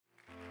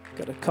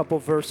Got a couple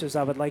verses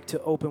I would like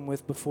to open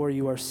with before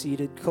you are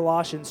seated.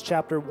 Colossians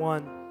chapter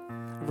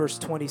 1, verse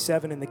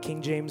 27 in the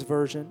King James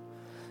Version.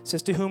 It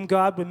says, to whom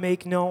God would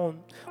make known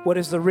what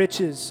is the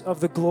riches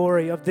of the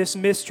glory of this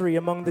mystery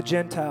among the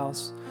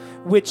Gentiles,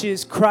 which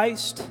is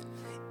Christ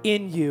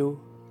in you,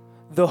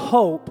 the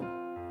hope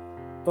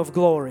of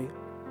glory.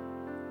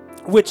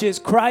 Which is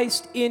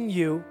Christ in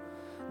you,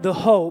 the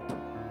hope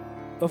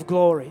of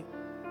glory.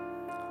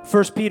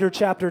 1 Peter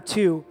chapter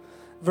 2,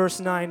 verse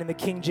 9 in the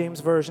King James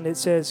Version, it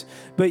says,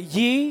 but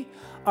ye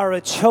are a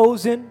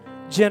chosen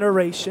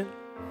generation,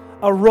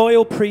 a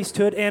royal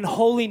priesthood and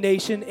holy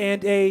nation,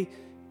 and a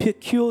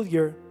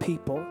peculiar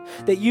people,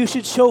 that you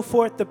should show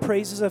forth the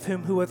praises of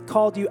him who hath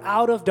called you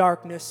out of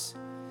darkness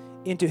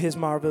into his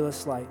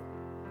marvelous light.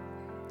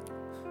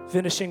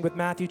 Finishing with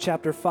Matthew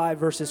chapter 5,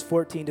 verses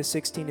 14 to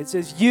 16, it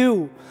says,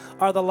 you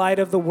are the light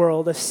of the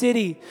world, a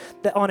city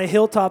that on a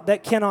hilltop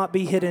that cannot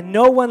be hidden.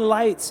 No one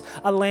lights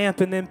a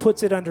lamp and then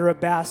puts it under a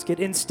basket.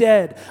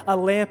 Instead, a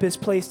lamp is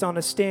placed on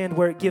a stand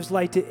where it gives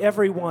light to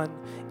everyone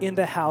in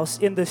the house.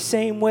 In the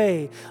same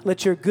way,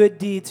 let your good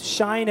deeds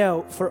shine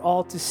out for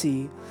all to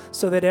see,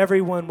 so that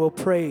everyone will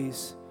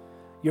praise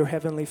your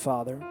heavenly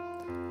Father.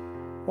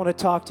 I want to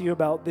talk to you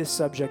about this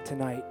subject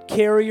tonight,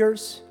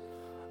 carriers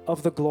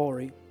of the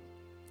glory.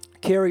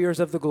 Carriers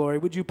of the glory.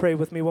 Would you pray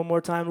with me one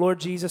more time? Lord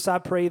Jesus, I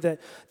pray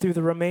that through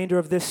the remainder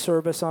of this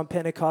service on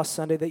Pentecost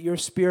Sunday, that your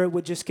Spirit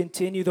would just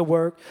continue the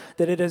work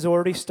that it has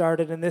already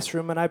started in this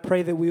room. And I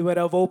pray that we would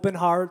have open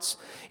hearts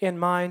and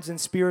minds and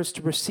spirits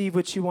to receive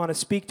what you want to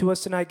speak to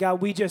us tonight.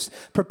 God, we just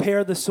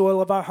prepare the soil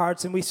of our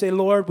hearts and we say,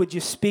 Lord, would you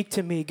speak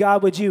to me?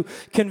 God, would you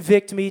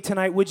convict me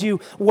tonight? Would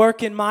you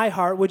work in my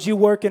heart? Would you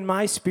work in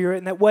my spirit?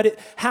 And that what it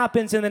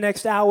happens in the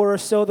next hour or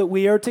so that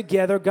we are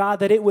together, God,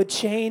 that it would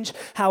change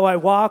how I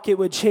walk, it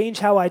would change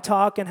how I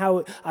talk and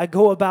how I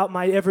go about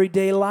my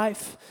everyday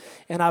life.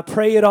 And I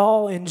pray it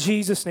all in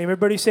Jesus' name.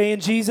 Everybody say in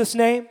Jesus'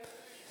 name.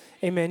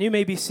 Amen. You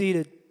may be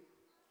seated.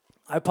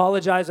 I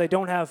apologize. I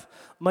don't have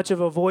much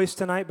of a voice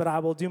tonight, but I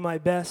will do my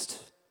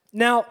best.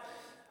 Now,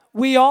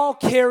 we all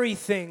carry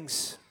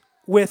things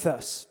with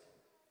us.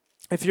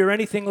 If you're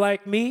anything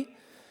like me,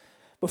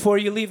 before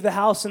you leave the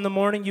house in the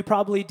morning, you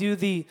probably do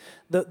the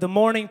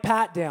morning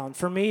pat down.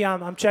 For me,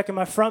 I'm checking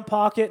my front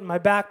pocket and my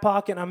back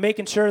pocket, and I'm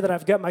making sure that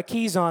I've got my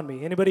keys on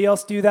me. Anybody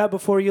else do that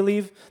before you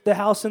leave the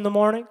house in the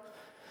morning?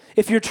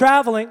 If you're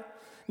traveling,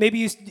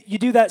 maybe you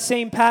do that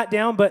same pat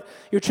down, but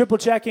you're triple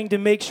checking to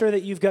make sure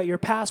that you've got your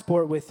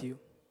passport with you.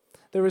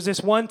 There was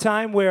this one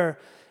time where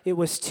it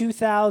was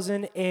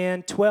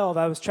 2012.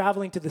 I was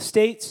traveling to the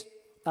States.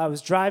 I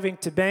was driving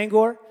to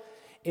Bangor.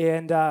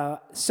 And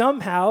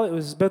somehow, it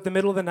was about the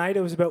middle of the night,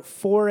 it was about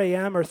 4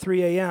 a.m. or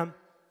 3 a.m.,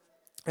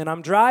 and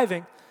I'm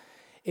driving,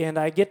 and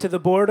I get to the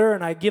border,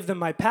 and I give them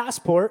my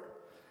passport.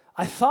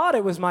 I thought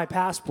it was my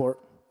passport.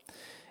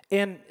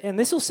 And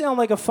this will sound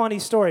like a funny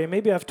story.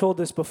 Maybe I've told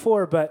this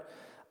before, but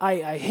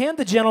I hand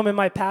the gentleman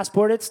my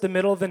passport. It's the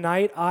middle of the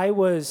night. I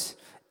was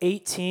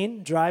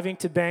 18, driving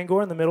to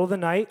Bangor in the middle of the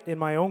night in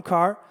my own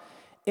car,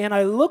 and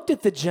I looked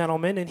at the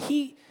gentleman, and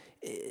he,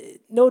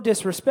 no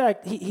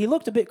disrespect, he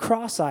looked a bit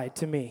cross-eyed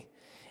to me.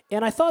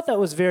 And I thought that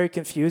was very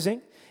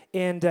confusing.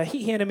 And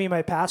he handed me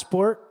my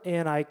passport,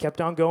 and I kept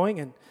on going,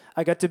 and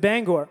I got to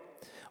Bangor.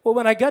 Well,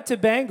 when I got to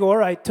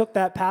Bangor, I took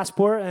that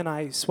passport, and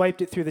I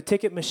swiped it through the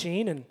ticket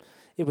machine, and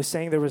it was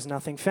saying there was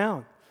nothing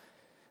found.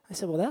 I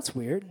said, well, that's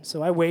weird.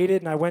 So I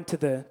waited, and I went to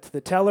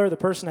the teller, the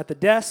person at the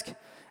desk.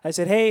 I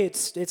said, hey,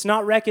 it's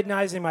not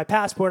recognizing my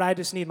passport. I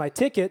just need my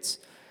tickets.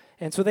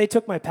 And so they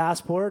took my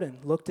passport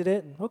and looked at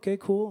it, and okay,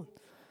 cool.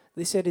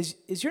 They said,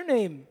 is your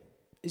name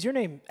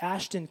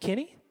Ashton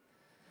Kinney?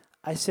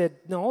 I said,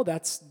 no,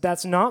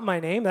 that's not my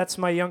name. That's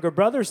my younger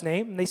brother's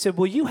name. And they said,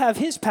 well, you have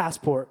his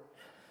passport.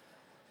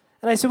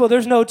 And I said, well,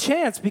 there's no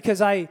chance because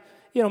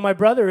my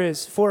brother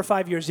is 4 or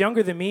 5 years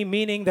younger than me,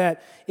 meaning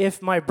that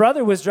if my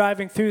brother was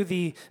driving through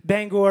the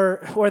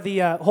Bangor or the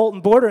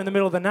Holton border in the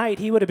middle of the night,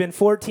 he would have been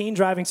 14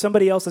 driving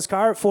somebody else's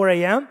car at 4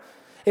 a.m.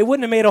 It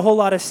wouldn't have made a whole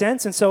lot of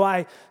sense. And so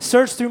I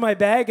searched through my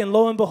bag, and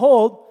lo and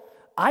behold,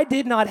 I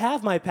did not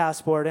have my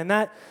passport, and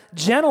that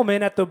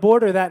gentleman at the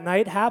border that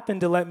night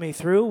happened to let me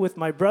through with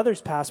my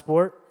brother's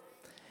passport,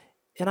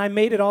 and I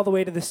made it all the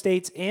way to the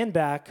States and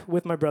back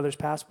with my brother's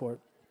passport.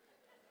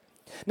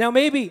 Now,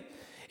 maybe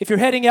if you're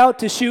heading out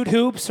to shoot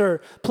hoops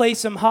or play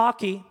some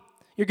hockey,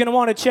 you're going to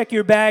want to check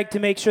your bag to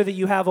make sure that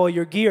you have all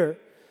your gear,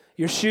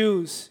 your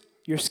shoes,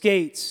 your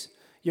skates,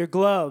 your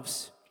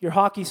gloves, your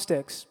hockey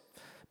sticks.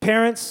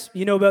 Parents,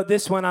 you know about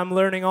this one I'm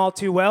learning all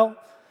too well.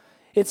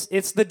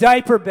 It's the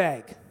diaper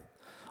bag.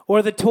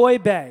 Or the toy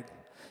bag,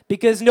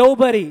 because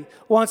nobody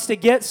wants to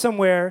get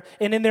somewhere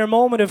and in their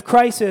moment of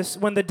crisis,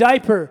 when the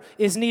diaper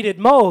is needed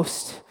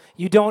most,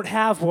 you don't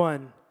have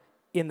one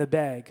in the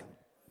bag.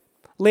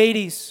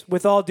 Ladies,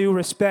 with all due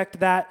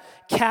respect, that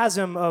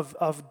chasm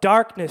of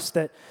darkness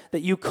that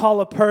you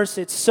call a purse,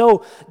 it's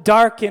so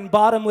dark and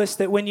bottomless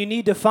that when you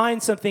need to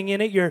find something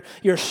in it,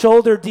 you're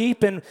shoulder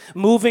deep and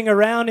moving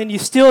around, and you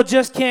still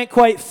just can't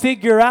quite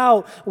figure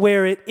out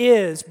where it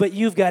is, but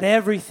you've got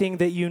everything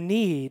that you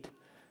need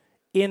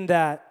in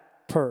that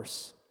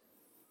purse.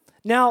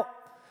 Now,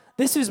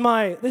 this is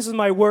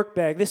my work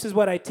bag. This is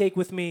what I take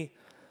with me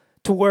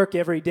to work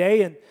every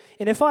day. And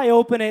if I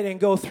open it and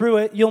go through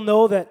it, you'll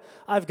know that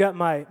I've got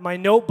my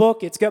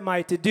notebook. It's got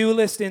my to-do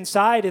list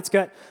inside. It's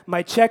got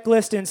my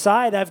checklist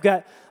inside. I've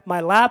got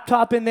my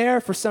laptop in there.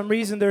 For some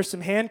reason, there's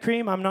some hand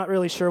cream. I'm not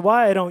really sure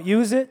why. I don't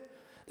use it.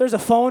 There's a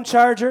phone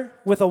charger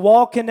with a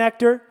wall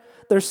connector.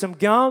 There's some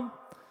gum,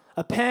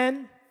 a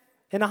pen,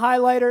 and a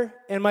highlighter,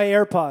 and my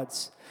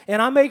AirPods.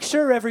 And I make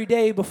sure every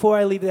day before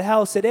I leave the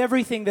house that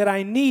everything that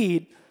I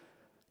need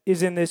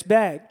is in this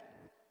bag.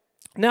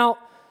 Now,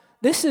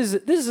 this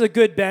is a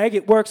good bag.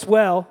 It works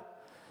well.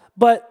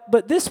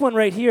 But this one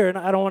right here, and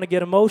I don't want to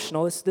get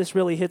emotional. This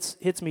really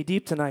hits me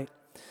deep tonight.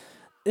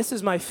 This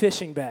is my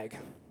fishing bag.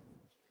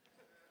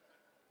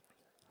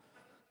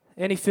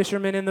 Any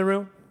fishermen in the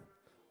room?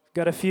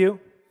 Got a few?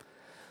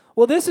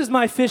 Well, this is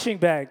my fishing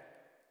bag.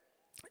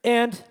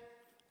 And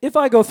if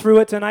I go through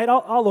it tonight,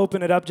 I'll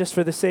open it up just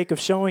for the sake of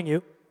showing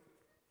you.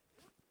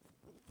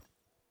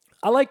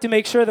 I like to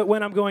make sure that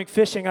when I'm going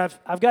fishing,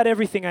 I've got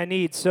everything I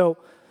need. So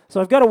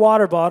I've got a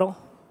water bottle.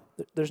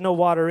 There's no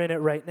water in it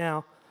right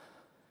now.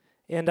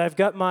 And I've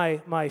got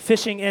my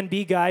fishing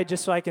NB guide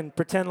just so I can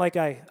pretend like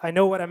I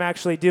know what I'm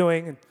actually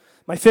doing. And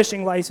my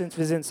fishing license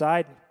is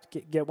inside.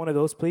 Get one of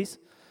those, please.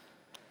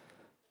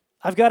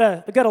 I've got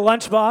a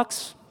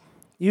lunchbox.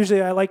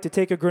 Usually I like to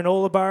take a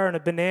granola bar and a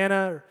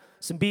banana or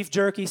some beef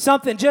jerky,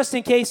 something just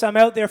in case I'm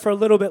out there for a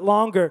little bit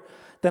longer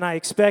than I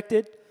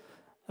expected.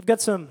 I've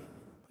got some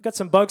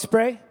bug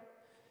spray.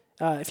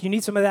 If you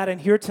need some of that in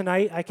here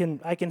tonight, I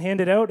can hand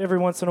it out every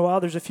once in a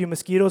while. There's a few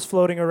mosquitoes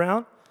floating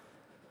around.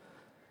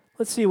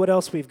 Let's see what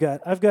else we've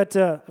got. I've got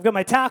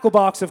my tackle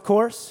box, of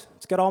course.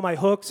 It's got all my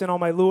hooks and all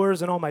my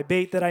lures and all my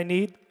bait that I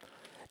need.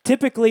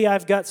 Typically,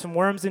 I've got some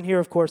worms in here.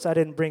 Of course, I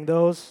didn't bring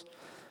those.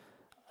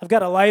 I've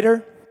got a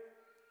lighter.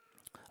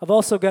 I've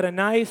also got a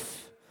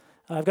knife.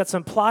 I've got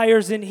some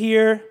pliers in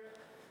here.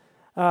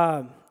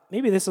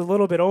 Maybe this is a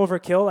little bit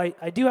overkill.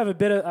 I do have a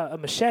bit of a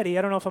machete.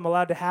 I don't know if I'm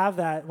allowed to have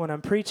that when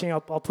I'm preaching.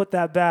 I'll put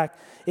that back.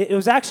 It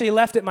was actually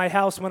left at my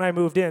house when I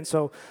moved in,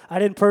 so I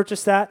didn't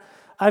purchase that.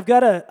 I've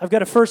got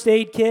a first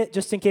aid kit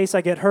just in case I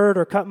get hurt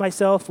or cut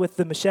myself with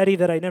the machete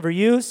that I never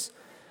use.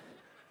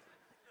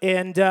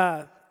 And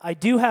I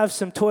do have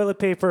some toilet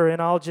paper,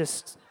 and I'll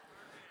just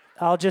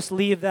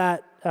leave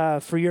that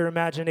for your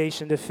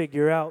imagination to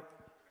figure out.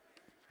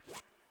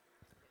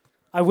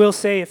 I will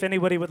say, if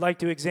anybody would like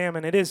to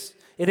examine, it is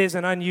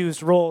an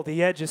unused roll.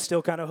 The edge is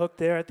still kind of hooked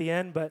there at the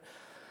end, but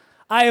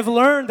I have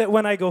learned that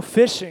when I go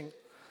fishing,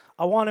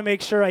 I want to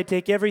make sure I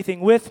take everything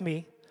with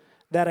me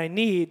that I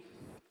need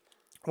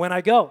when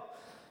I go,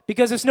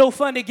 because it's no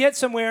fun to get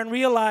somewhere and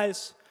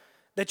realize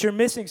that you're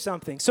missing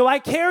something. So I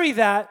carry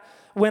that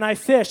when I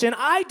fish, and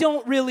I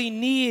don't really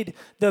need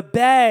the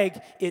bag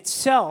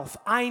itself.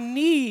 I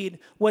need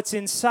what's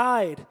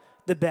inside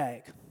the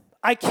bag.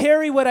 I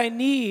carry what I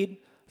need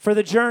for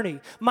the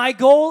journey. My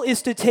goal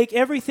is to take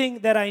everything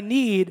that I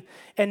need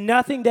and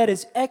nothing that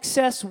is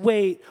excess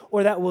weight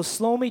or that will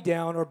slow me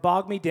down or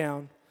bog me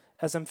down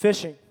as I'm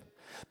fishing.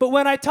 But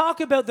when I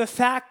talk about the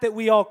fact that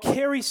we all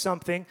carry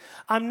something,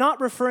 I'm not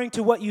referring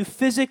to what you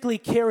physically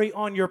carry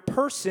on your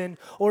person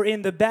or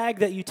in the bag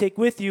that you take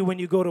with you when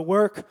you go to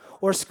work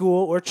or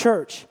school or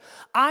church.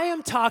 I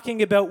am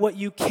talking about what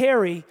you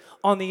carry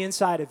on the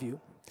inside of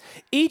you.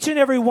 Each and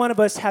every one of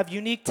us have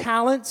unique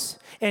talents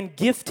and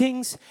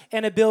giftings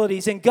and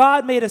abilities, and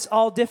God made us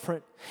all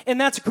different. And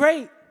that's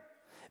great,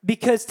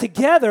 because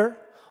together,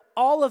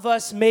 all of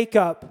us make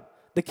up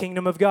the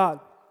kingdom of God.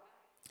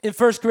 In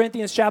 1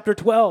 Corinthians chapter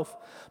 12,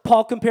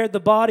 Paul compared the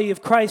body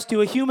of Christ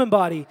to a human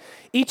body.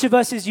 Each of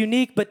us is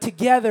unique, but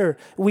together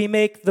we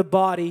make the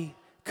body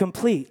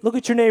complete. Look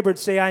at your neighbor and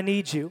say, I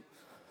need you.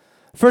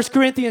 1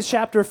 Corinthians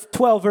chapter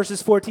 12,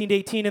 verses 14 to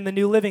 18 in the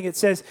New Living, it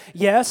says,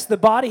 yes, the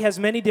body has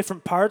many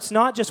different parts,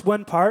 not just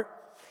one part.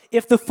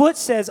 If the foot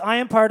says, I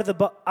am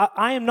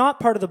not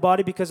part of the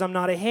body because I'm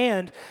not a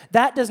hand,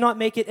 that does not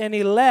make it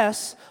any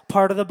less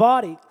part of the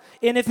body.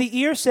 And if the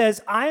ear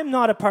says, I am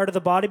not a part of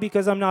the body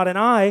because I'm not an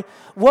eye,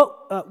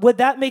 would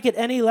that make it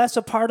any less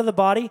a part of the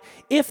body?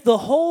 If the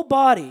whole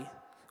body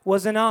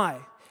was an eye,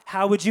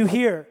 how would you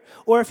hear?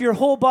 Or if your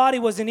whole body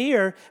was an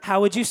ear,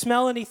 how would you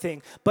smell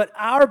anything? But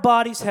our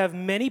bodies have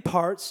many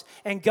parts,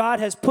 and God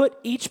has put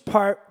each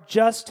part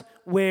just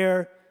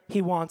where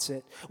He wants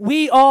it.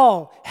 We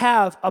all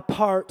have a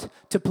part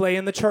to play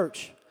in the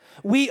church.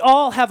 We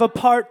all have a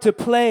part to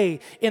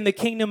play in the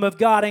kingdom of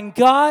God, and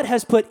God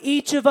has put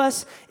each of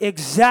us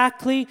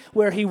exactly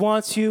where He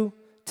wants you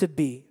to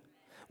be.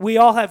 We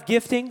all have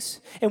giftings,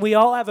 and we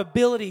all have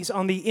abilities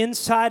on the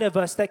inside of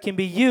us that can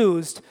be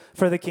used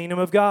for the kingdom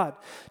of God.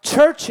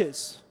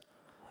 Churches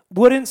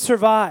wouldn't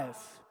survive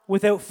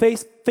without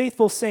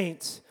faithful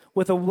saints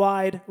with a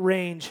wide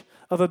range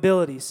of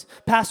abilities.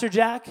 Pastor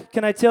Jack,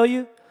 can I tell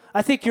you,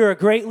 I think you're a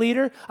great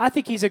leader. I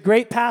think he's a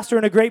great pastor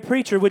and a great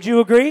preacher. Would you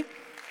agree?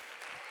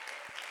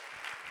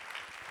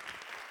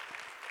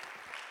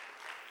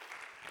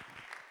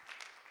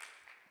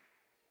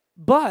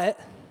 But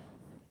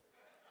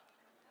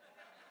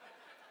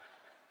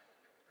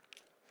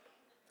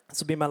This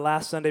will be my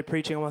last Sunday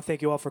preaching. I want to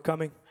thank you all for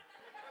coming.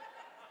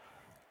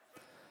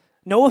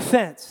 No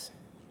offense.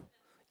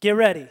 Get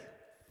ready.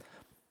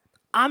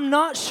 I'm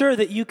not sure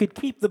that you could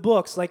keep the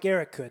books like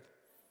Eric could.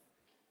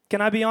 Can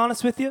I be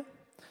honest with you?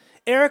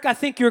 Eric, I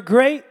think you're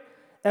great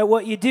at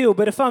what you do,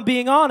 but if I'm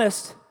being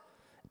honest,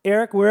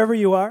 Eric, wherever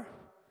you are,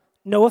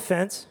 no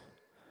offense,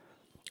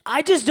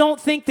 I just don't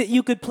think that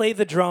you could play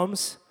the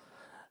drums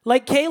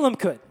like Caleb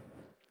could,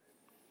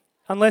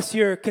 unless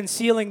you're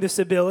concealing this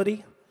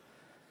ability.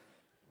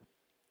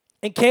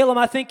 And Caleb,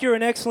 I think you're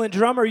an excellent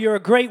drummer. You're a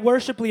great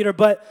worship leader,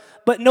 but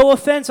no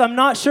offense, I'm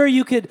not sure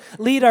you could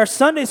lead our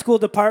Sunday school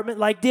department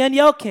like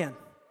Danielle can.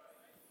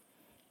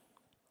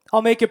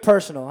 I'll make it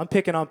personal. I'm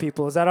picking on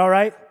people. Is that all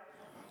right?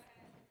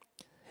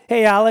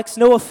 Hey, Alex,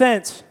 no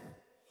offense,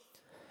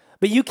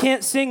 but you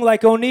can't sing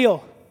like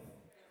O'Neill.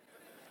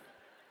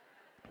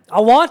 I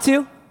want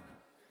to.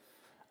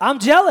 I'm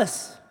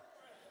jealous.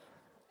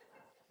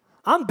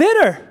 I'm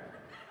bitter.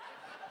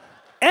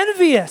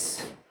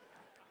 Envious.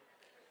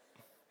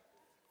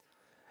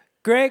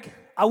 Greg,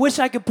 I wish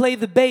I could play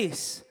the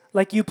bass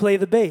like you play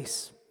the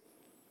bass.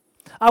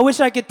 I wish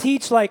I could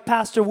teach like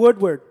Pastor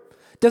Woodward.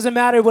 Doesn't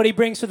matter what he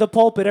brings to the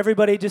pulpit,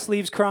 everybody just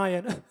leaves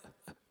crying.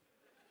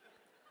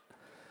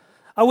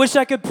 I wish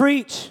I could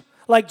preach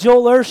like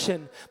Joel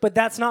Urshan, but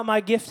that's not my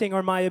gifting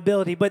or my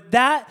ability. But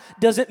that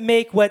doesn't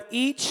make what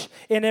each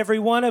and every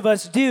one of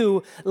us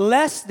do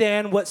less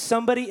than what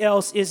somebody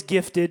else is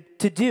gifted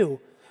to do.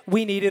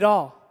 We need it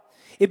all.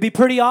 It'd be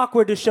pretty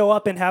awkward to show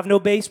up and have no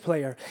bass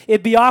player.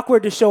 It'd be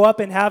awkward to show up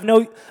and have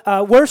no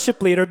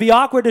worship leader. It'd be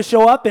awkward to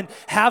show up and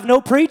have no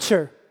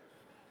preacher.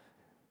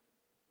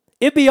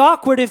 It'd be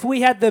awkward if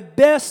we had the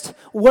best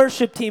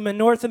worship team in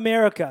North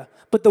America,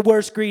 but the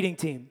worst greeting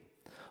team.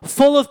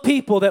 Full of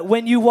people that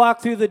when you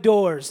walk through the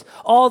doors,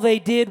 all they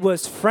did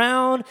was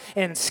frown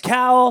and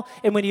scowl,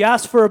 and when you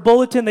ask for a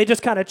bulletin, they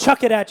just kind of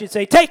chuck it at you and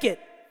say, take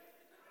it.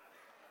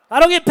 I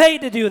don't get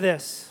paid to do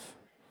this.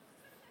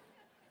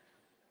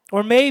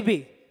 Or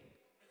maybe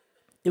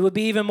it would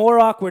be even more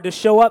awkward to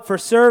show up for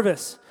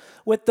service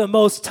with the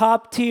most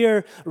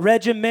top-tier,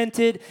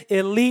 regimented,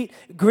 elite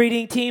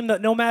greeting team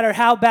that no matter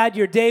how bad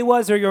your day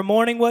was or your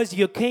morning was,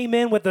 you came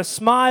in with a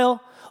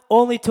smile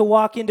only to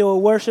walk into a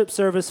worship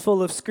service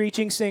full of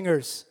screeching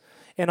singers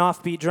and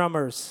offbeat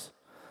drummers,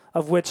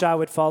 of which I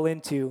would fall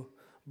into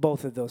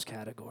both of those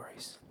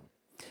categories.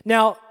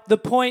 Now, the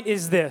point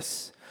is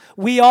this.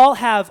 We all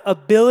have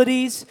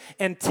abilities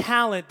and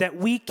talent that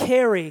we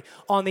carry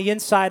on the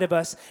inside of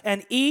us,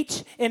 and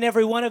each and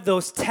every one of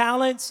those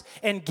talents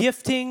and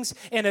giftings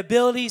and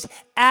abilities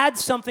add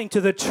something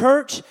to the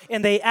church,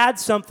 and they add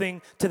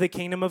something to the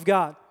kingdom of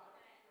God.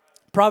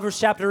 Proverbs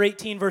chapter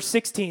 18, verse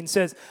 16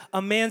 says,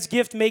 a man's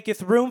gift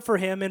maketh room for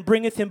him and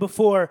bringeth him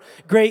before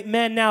great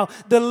men. Now,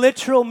 the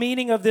literal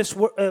meaning of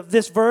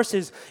this verse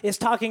is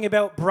talking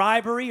about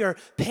bribery or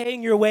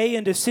paying your way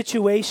into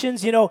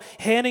situations. You know,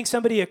 handing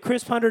somebody a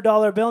crisp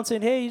 $100 bill and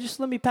saying, hey, just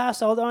let me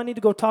pass. I need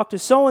to go talk to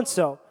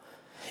so-and-so.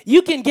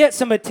 You can get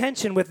some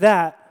attention with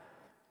that.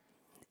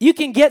 You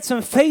can get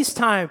some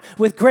FaceTime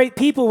with great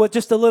people with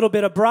just a little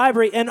bit of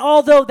bribery. And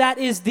although that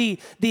is the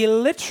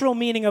literal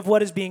meaning of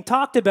what is being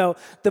talked about,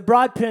 the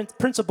broad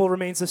principle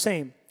remains the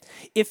same.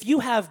 If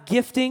you have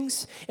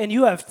giftings and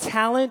you have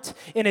talent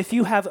and if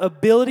you have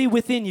ability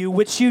within you,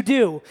 which you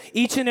do,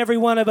 each and every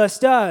one of us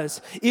does,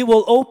 it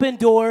will open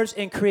doors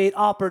and create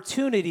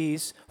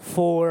opportunities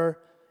for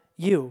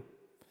you.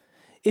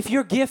 If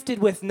you're gifted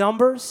with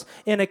numbers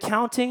and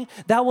accounting,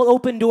 that will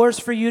open doors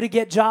for you to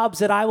get jobs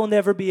that I will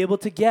never be able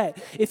to get.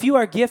 If you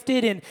are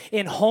gifted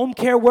in home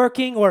care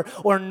working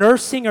or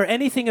nursing or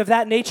anything of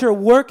that nature,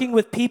 working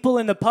with people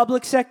in the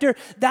public sector,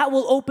 that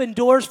will open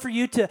doors for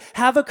you to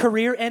have a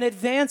career and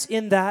advance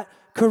in that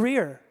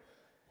career.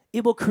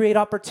 It will create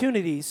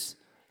opportunities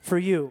for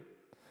you.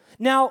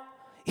 Now,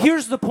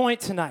 here's the point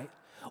tonight.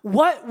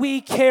 What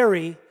we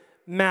carry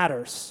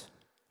matters.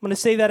 I'm going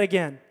to say that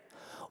again.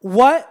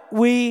 What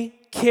we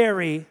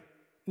carry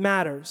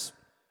matters.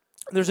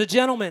 There's a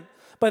gentleman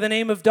by the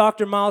name of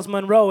Dr. Miles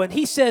Monroe, and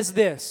he says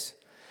this.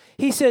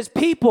 He says,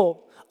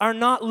 people are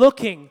not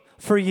looking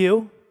for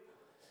you.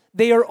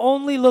 They are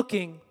only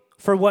looking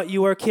for what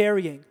you are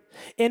carrying.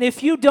 And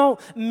if you don't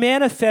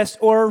manifest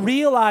or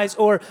realize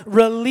or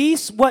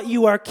release what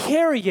you are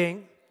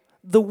carrying,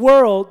 the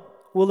world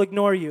will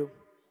ignore you.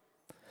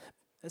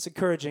 That's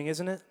encouraging,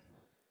 isn't it?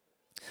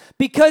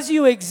 Because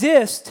you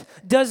exist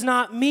does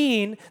not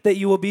mean that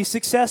you will be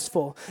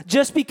successful.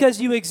 Just because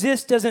you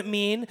exist doesn't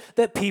mean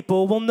that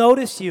people will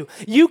notice you.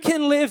 You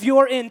can live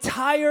your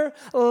entire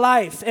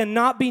life and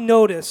not be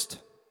noticed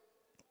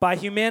by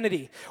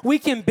humanity. We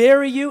can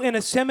bury you in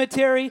a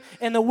cemetery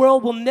and the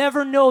world will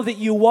never know that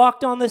you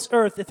walked on this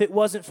earth if it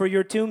wasn't for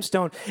your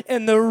tombstone.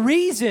 And the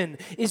reason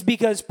is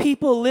because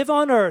people live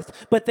on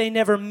earth, but they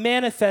never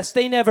manifest.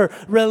 They never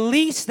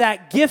release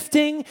that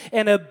gifting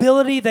and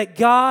ability that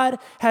God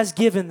has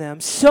given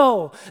them.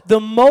 So the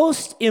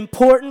most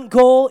important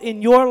goal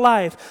in your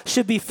life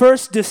should be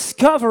first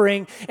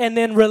discovering and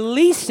then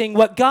releasing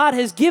what God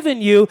has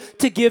given you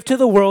to give to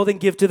the world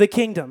and give to the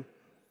kingdom.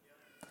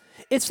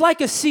 It's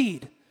like a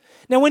seed.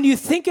 Now, when you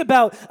think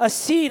about a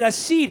seed,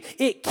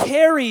 it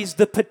carries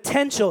the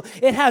potential.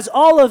 It has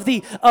all of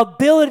the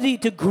ability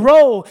to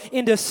grow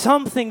into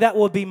something that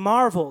will be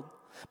marveled.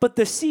 But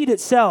the seed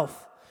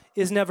itself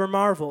is never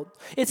marveled.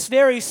 It's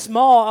very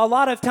small, a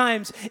lot of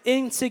times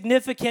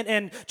insignificant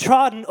and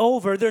trodden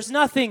over. There's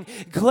nothing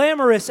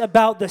glamorous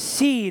about the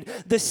seed.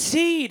 The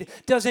seed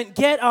doesn't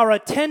get our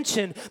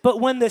attention, but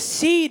when the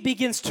seed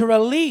begins to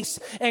release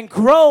and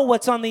grow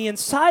what's on the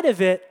inside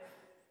of it,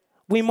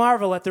 we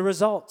marvel at the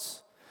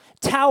results.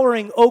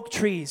 Towering oak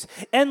trees,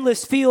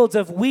 endless fields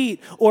of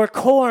wheat or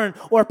corn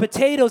or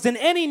potatoes, and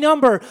any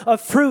number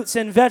of fruits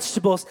and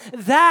vegetables.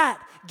 That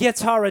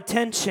gets our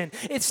attention.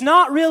 It's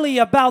not really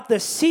about the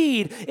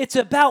seed, it's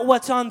about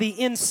what's on the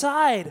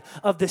inside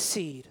of the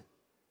seed.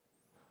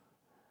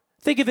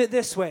 Think of it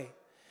this way.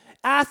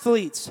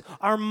 Athletes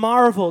are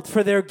marveled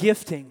for their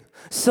gifting.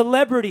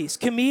 Celebrities,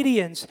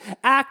 comedians,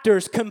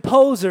 actors,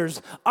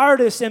 composers,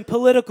 artists, and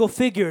political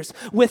figures.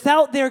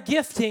 Without their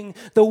gifting,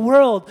 the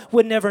world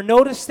would never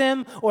notice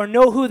them or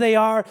know who they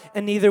are,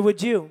 and neither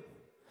would you.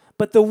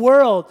 But the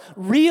world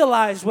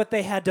realized what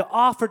they had to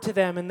offer to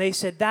them, and they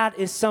said, that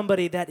is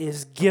somebody that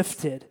is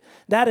gifted.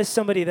 That is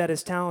somebody that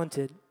is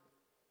talented.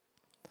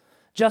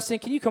 Justin,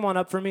 can you come on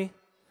up for me?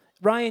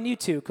 Ryan, you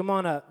too, come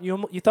on up.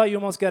 You thought you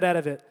almost got out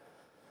of it.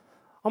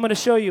 I'm going to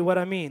show you what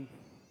I mean.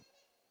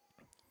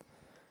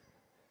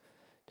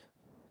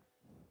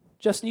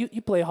 Justin,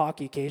 you play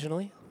hockey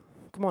occasionally.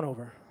 Come on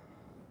over.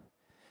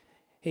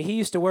 Hey, he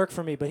used to work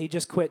for me, but he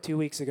just quit 2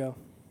 weeks ago.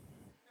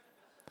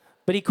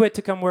 But he quit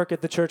to come work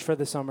at the church for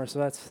the summer, so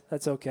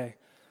that's okay.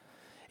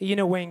 You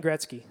know Wayne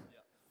Gretzky?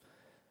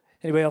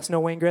 Anybody else know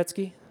Wayne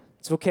Gretzky?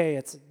 It's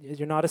okay.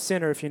 You're not a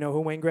sinner if you know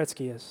who Wayne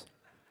Gretzky is.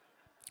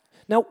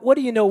 Now, what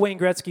do you know Wayne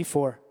Gretzky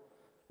for?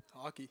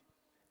 Hockey.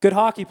 Good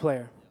hockey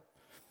player.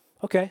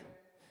 Okay.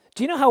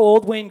 Do you know how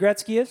old Wayne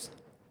Gretzky is?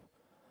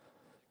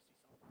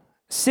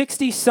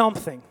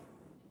 60-something.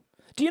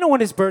 Do you know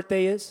when his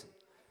birthday is?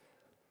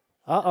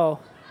 Uh-oh.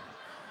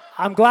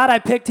 I'm glad I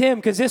picked him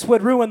because this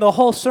would ruin the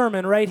whole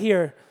sermon right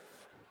here.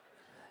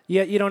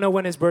 You don't know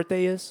when his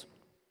birthday is?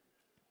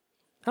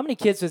 How many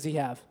kids does he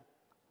have?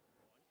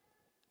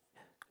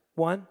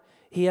 One?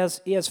 He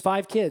has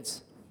 5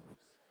 kids.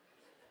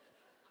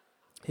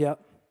 Yep.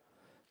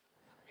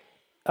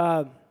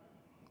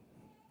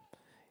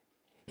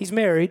 He's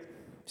married.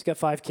 He's got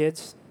 5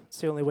 kids. It's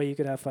the only way you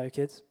could have 5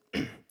 kids.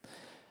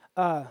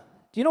 Do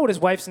you know what his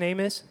wife's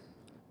name is?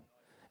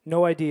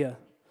 No idea.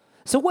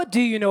 So what do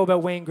you know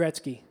about Wayne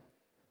Gretzky?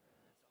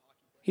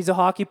 He's a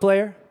hockey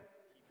player?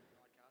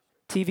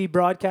 TV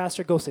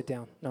broadcaster? Go sit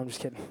down. No, I'm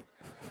just kidding.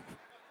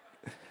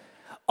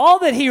 All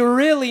that he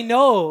really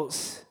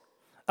knows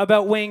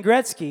about Wayne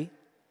Gretzky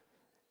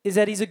is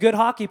that he's a good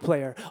hockey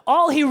player.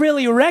 All he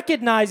really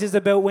recognizes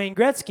about Wayne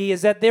Gretzky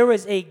is that there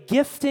was a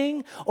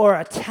gifting or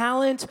a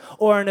talent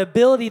or an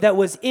ability that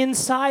was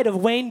inside of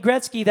Wayne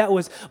Gretzky that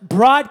was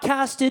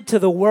broadcasted to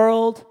the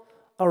world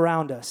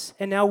around us.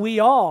 And now we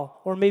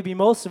all, or maybe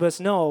most of us,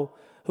 know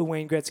who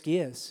Wayne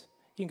Gretzky is.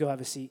 You can go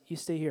have a seat. You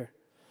stay here.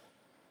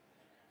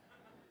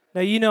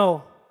 Now you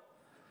know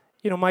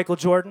Michael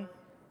Jordan?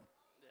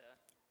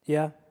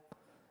 Yeah.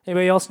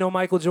 Anybody else know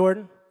Michael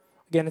Jordan?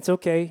 Again, it's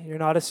okay. You're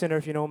not a sinner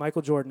if you know who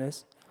Michael Jordan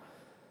is.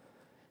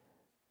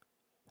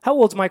 How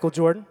old's Michael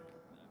Jordan?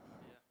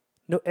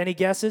 No, any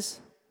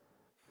guesses?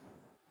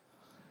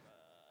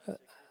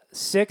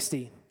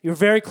 60. You're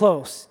very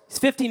close. He's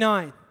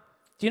 59.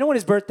 Do you know when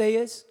his birthday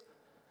is?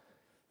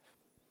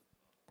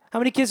 How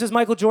many kids does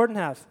Michael Jordan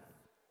have?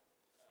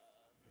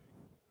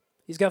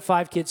 He's got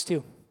 5 kids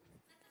too.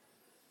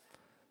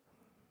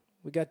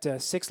 We got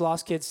 6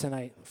 lost kids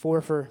tonight.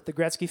 4 for the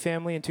Gretzky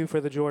family and 2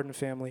 for the Jordan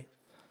family.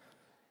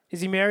 Is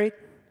he married?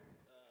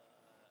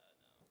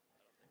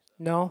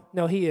 No,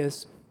 he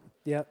is.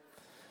 Yep.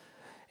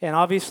 And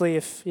obviously,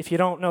 if you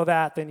don't know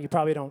that, then you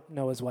probably don't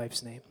know his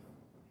wife's name.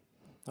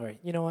 All right,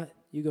 you know what?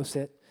 You go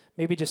sit.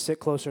 Maybe just sit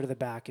closer to the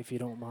back if you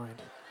don't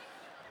mind.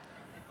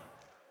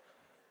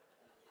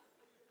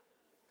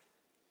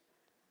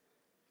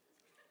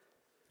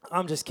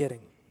 I'm just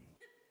kidding.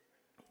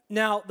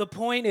 Now, the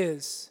point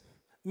is,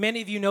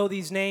 many of you know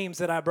these names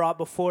that I brought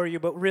before you,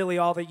 but really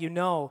all that you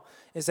know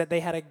is that they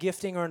had a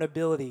gifting or an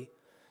ability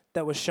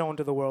that was shown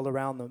to the world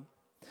around them.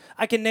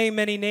 I can name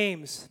many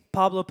names: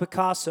 Pablo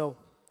Picasso,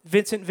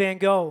 Vincent van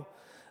Gogh,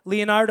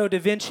 Leonardo da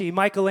Vinci,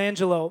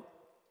 Michelangelo,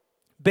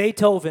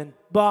 Beethoven,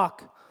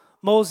 Bach,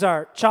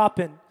 Mozart,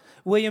 Chopin,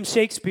 William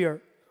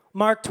Shakespeare,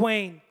 Mark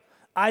Twain,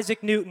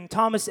 Isaac Newton,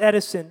 Thomas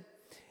Edison,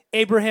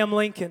 Abraham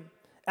Lincoln,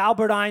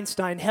 Albert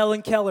Einstein,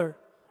 Helen Keller,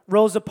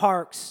 Rosa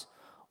Parks,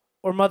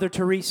 or Mother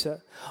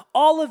Teresa.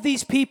 All of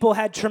these people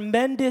had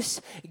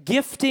tremendous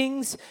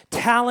giftings,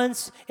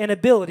 talents, and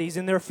abilities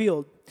in their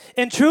field.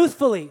 And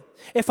truthfully,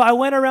 if I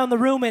went around the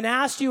room and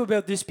asked you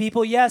about these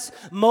people, yes,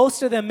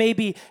 most of them may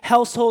be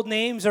household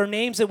names or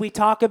names that we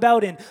talk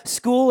about in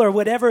school or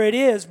whatever it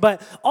is,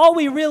 but all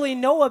we really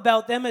know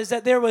about them is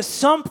that there was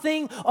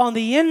something on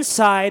the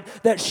inside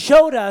that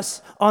showed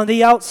us on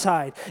the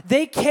outside.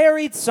 They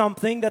carried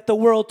something that the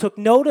world took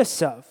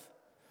notice of.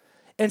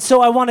 And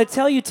so I want to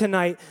tell you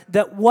tonight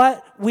that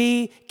what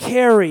we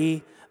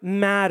carry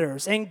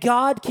matters. And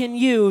God can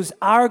use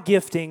our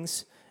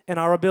giftings and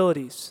our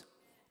abilities.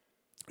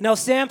 Now,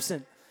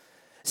 Samson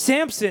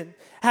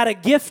had a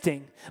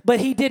gifting, but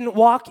he didn't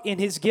walk in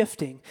his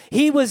gifting.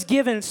 He was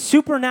given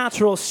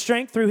supernatural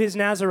strength through his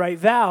Nazirite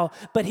vow,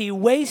 but he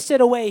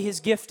wasted away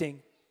his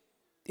gifting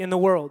in the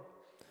world.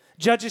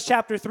 Judges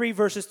chapter 3,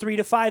 verses 3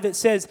 to 5, it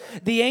says,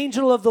 "The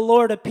angel of the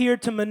Lord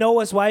appeared to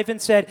Manoah's wife and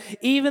said,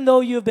 'Even though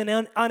you have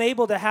been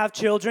unable to have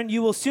children,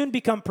 you will soon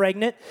become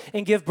pregnant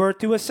and give birth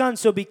to a son.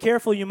 So be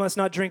careful, you must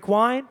not drink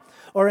wine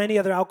or any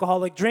other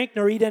alcoholic drink,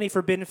 nor eat any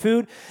forbidden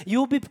food. You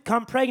will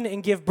become pregnant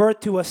and give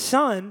birth to a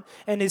son,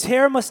 and his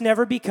hair must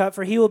never be cut,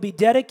 for he will be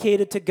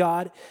dedicated to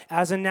God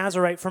as a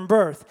Nazirite from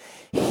birth.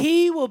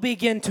 He will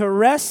begin to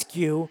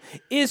rescue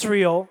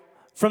Israel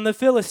from the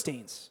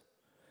Philistines.'"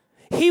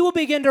 He will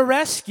begin to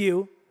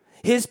rescue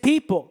his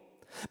people.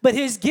 But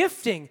his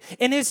gifting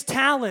and his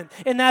talent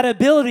and that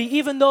ability,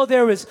 even though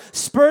there was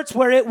spurts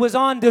where it was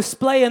on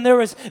display and there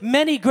was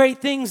many great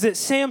things that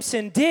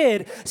Samson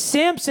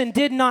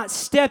did not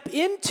step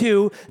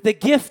into the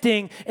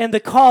gifting and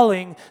the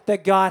calling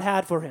that God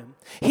had for him.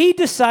 He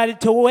decided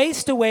to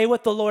waste away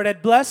what the Lord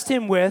had blessed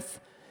him with,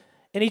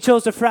 and he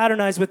chose to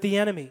fraternize with the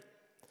enemy.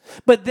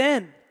 But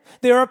then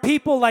there are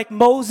people like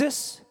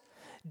Moses,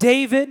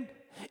 David,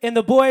 and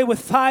the boy with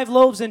 5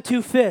 loaves and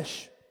 2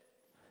 fish.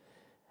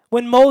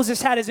 When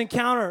Moses had his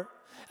encounter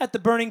at the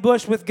burning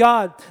bush with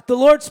God, the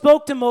Lord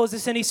spoke to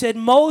Moses and he said,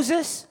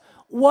 "Moses,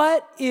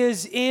 what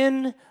is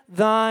in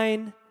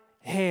thine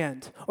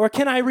hand?" Or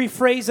can I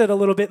rephrase it a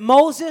little bit?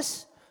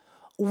 "Moses,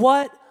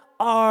 what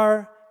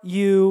are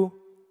you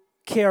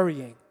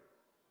carrying?"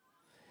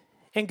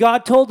 And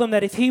God told him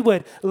that if he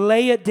would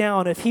lay it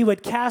down, if he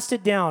would cast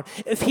it down,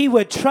 if he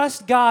would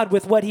trust God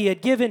with what he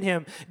had given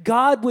him,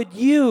 God would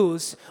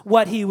use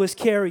what he was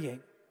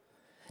carrying.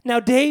 Now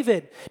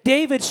David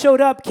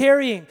showed up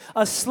carrying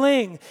a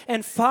sling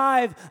and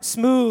 5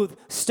 smooth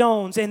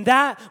stones, and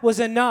that was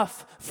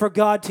enough for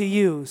God to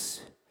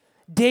use.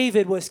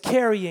 David was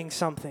carrying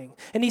something,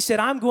 and he said,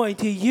 "I'm going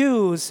to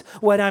use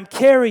what I'm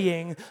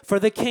carrying for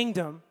the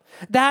kingdom."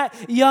 That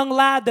young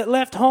lad that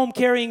left home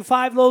carrying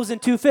 5 loaves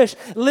and 2 fish,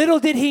 little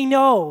did he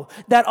know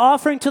that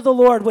offering to the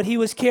Lord what he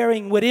was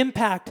carrying would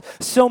impact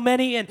so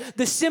many. And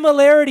the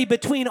similarity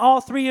between all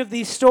 3 of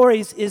these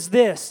stories is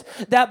this,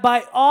 that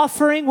by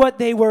offering what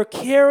they were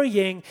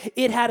carrying,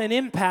 it had an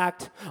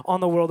impact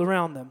on the world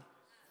around them.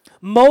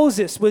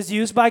 Moses was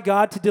used by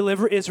God to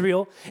deliver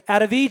Israel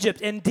out of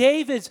Egypt. And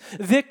David's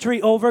victory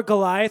over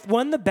Goliath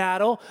won the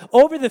battle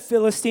over the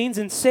Philistines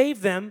and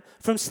saved them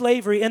from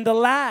slavery. And the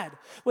lad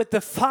with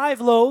the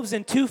 5 loaves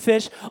and 2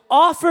 fish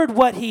offered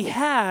what he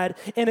had,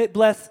 and it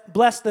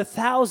blessed the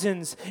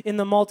thousands in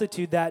the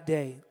multitude that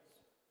day.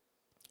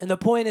 And the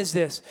point is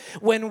this: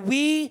 when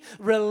we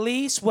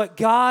release what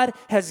God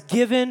has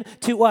given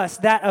to us,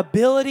 that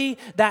ability,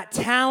 that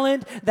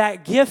talent,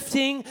 that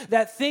gifting,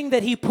 that thing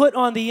that he put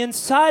on the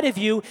inside of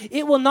you,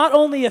 it will not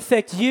only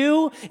affect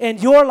you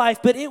and your life,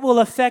 but it will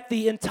affect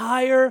the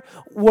entire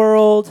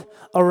world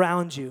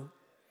around you.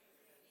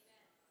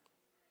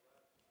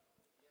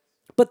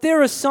 But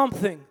there is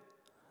something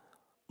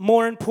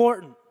more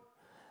important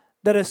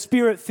that a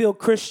Spirit-filled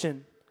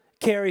Christian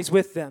carries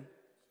with them.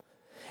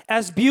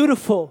 As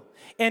beautiful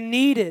and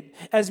needed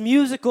as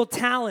musical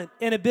talent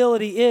and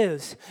ability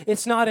is,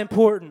 it's not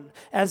important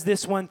as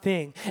this one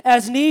thing.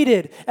 As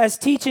needed as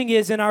teaching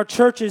is in our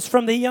churches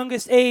from the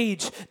youngest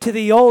age to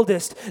the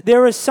oldest,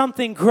 there is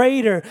something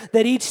greater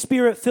that each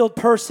Spirit-filled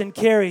person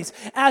carries.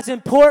 As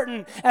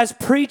important as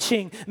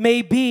preaching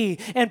may be,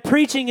 and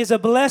preaching is a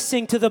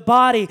blessing to the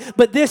body,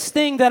 but this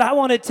thing that I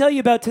want to tell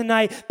you about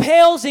tonight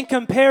pales in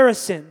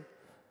comparison.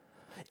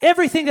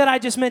 Everything that I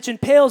just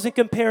mentioned pales in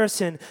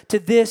comparison to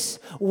this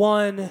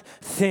one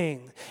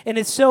thing. And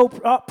it's so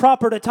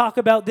proper to talk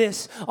about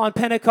this on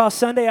Pentecost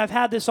Sunday. I've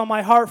had this on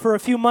my heart for a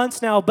few months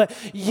now, but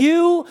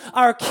you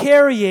are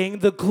carrying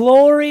the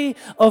glory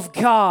of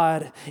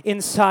God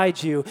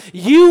inside you.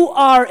 You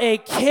are a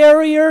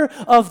carrier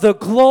of the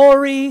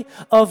glory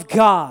of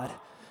God.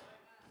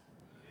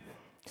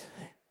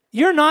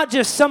 You're not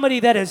just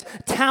somebody that is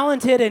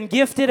talented and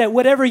gifted at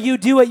whatever you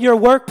do at your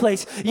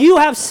workplace. You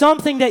have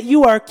something that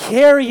you are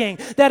carrying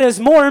that is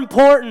more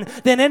important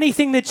than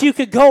anything that you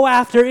could go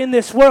after in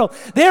this world.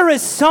 There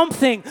is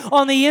something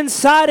on the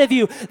inside of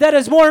you that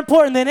is more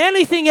important than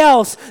anything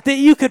else that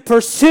you could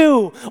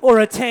pursue or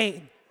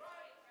attain.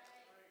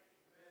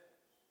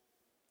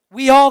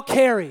 We all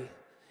carry.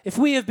 If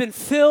we have been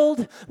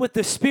filled with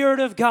the Spirit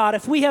of God,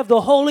 if we have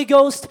the Holy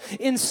Ghost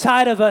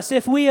inside of us,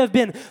 if we have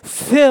been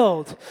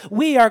filled,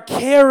 we are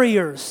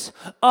carriers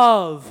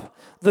of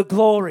the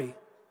glory.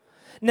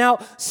 Now,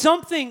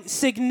 something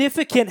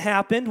significant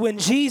happened when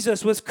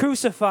Jesus was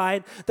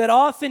crucified that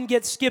often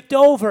gets skipped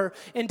over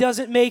and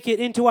doesn't make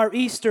it into our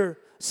Easter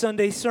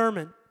Sunday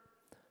sermon.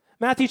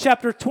 Matthew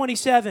chapter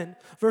 27,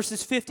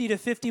 verses 50 to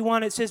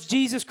 51, it says,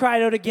 "Jesus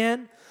cried out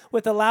again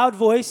with a loud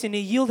voice, and he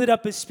yielded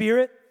up his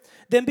spirit.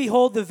 Then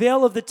behold, the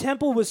veil of the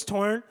temple was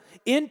torn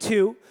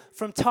into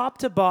from top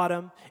to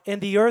bottom,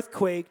 and the earth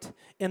quaked,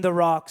 and the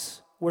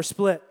rocks were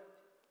split.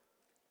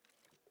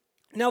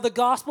 Now, the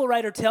gospel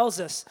writer tells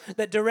us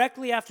that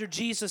directly after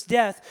Jesus'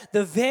 death,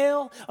 the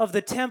veil of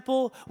the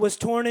temple was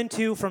torn in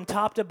two from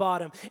top to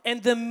bottom.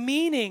 And the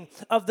meaning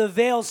of the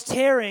veil's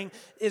tearing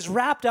is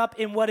wrapped up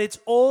in what its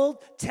Old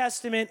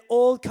Testament,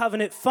 Old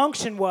Covenant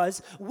function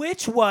was,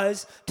 which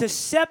was to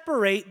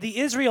separate the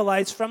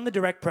Israelites from the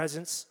direct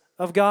presence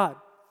of God.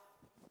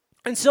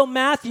 And so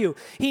Matthew,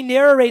 he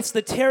narrates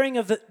the tearing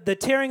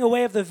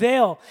away of the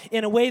veil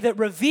in a way that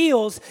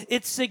reveals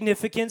its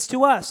significance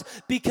to us.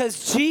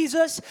 Because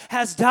Jesus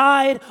has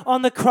died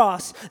on the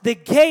cross, the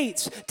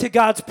gates to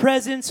God's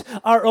presence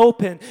are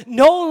open.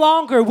 No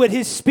longer would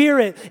his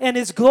spirit and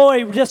his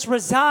glory just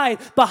reside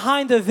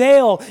behind the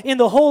veil in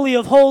the Holy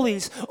of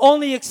Holies,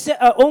 only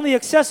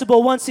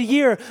accessible once a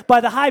year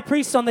by the high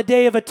priest on the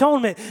Day of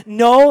Atonement.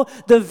 No,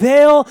 the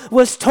veil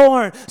was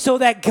torn so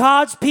that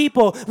God's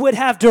people would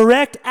have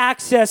direct access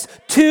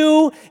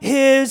to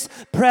his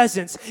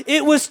presence.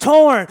 It was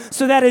torn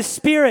so that his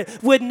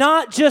spirit would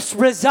not just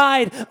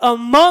reside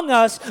among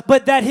us,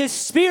 but that his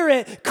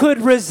spirit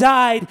could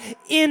reside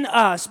in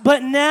us.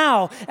 But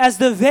now, as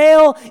the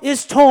veil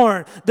is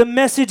torn, the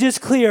message is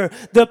clear.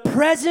 The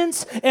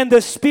presence and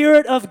the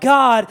Spirit of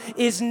God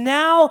is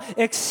now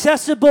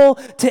accessible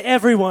to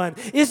everyone.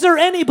 Is there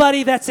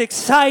anybody that's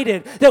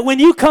excited that when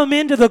you come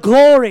into the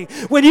glory,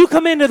 when you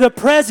come into the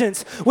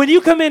presence, when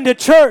you come into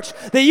church,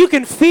 that you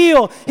can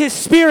feel his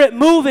Spirit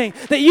moving,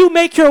 that you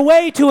make your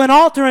way to an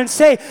altar and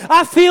say,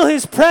 I feel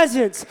his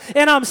presence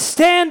and I'm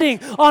standing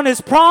on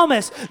his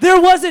promise? There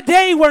was a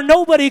day where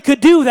nobody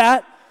could do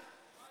that.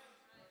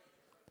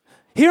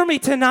 Hear me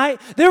tonight.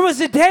 There was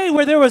a day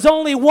where there was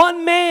only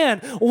one man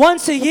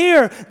once a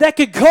year that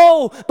could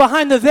go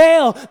behind the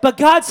veil. But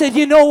God said,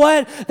 you know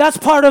what? That's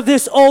part of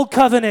this old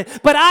covenant.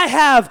 But I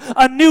have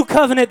a new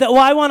covenant that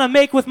I want to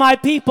make with my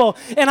people.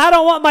 And I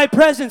don't want my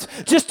presence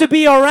just to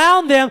be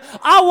around them.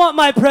 I want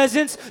my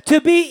presence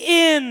to be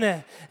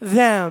in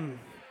them.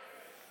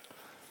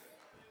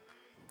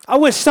 I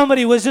wish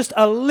somebody was just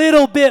a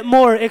little bit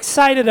more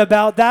excited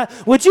about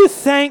that. Would you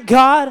thank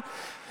God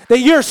that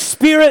you're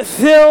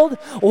spirit-filled,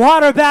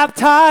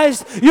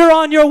 water-baptized, you're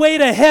on your way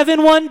to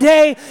heaven one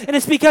day, and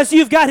it's because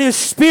you've got his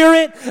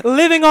Spirit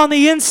living on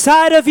the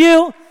inside of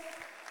you?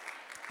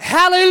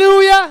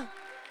 Hallelujah!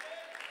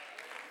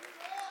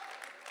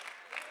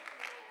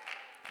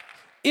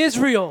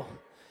 Israel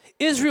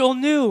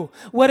knew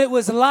what it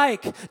was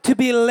like to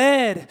be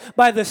led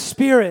by the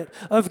Spirit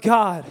of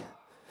God.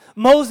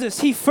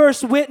 Moses, he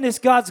first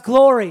witnessed God's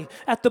glory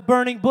at the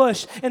burning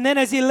bush. And then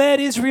as he led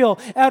Israel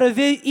out of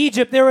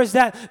Egypt, there was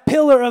that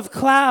pillar of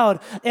cloud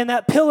and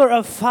that pillar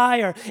of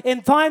fire.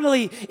 And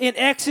finally, in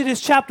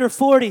Exodus chapter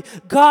 40,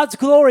 God's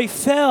glory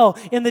fell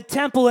in the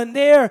temple, and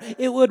there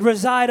it would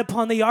reside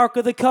upon the Ark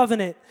of the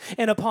Covenant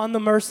and upon the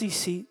mercy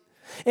seat.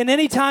 And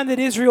any time that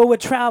Israel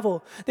would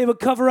travel, they would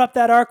cover up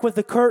that ark with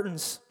the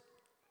curtains.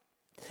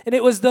 And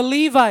it was the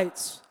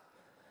Levites,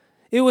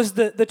 it was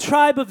the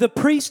tribe of the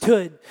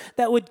priesthood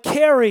that would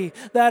carry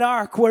that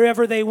ark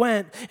wherever they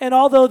went. And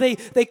although they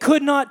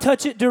could not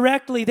touch it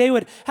directly, they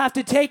would have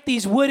to take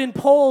these wooden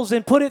poles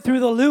and put it through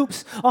the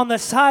loops on the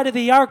side of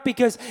the ark,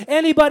 because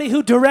anybody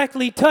who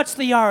directly touched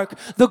the ark,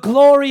 the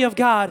glory of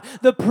God,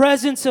 the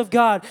presence of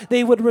God,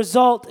 they would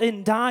result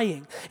in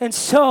dying. And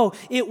so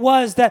it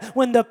was that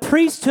when the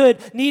priesthood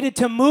needed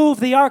to move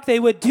the ark,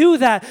 they would do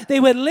that. They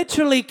would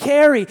literally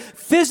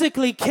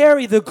physically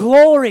carry the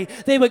glory.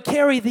 They would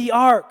carry the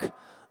ark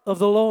of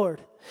the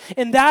Lord.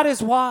 And that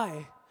is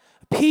why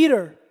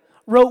Peter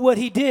wrote what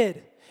he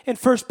did in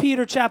 1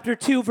 Peter chapter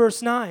 2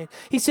 verse 9.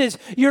 He says,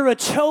 you're a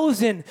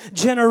chosen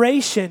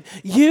generation.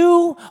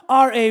 You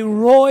are a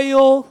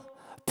royal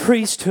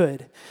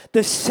priesthood.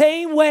 The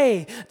same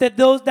way that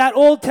that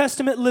Old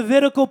Testament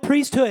Levitical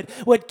priesthood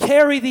would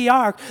carry the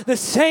ark, the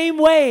same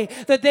way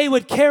that they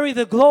would carry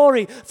the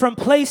glory from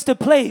place to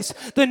place,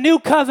 the new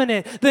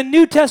covenant, the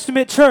New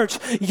Testament church,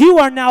 you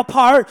are now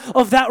part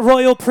of that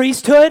royal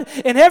priesthood.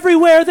 And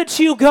everywhere that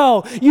you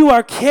go, you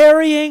are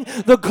carrying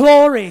the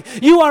glory.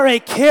 You are a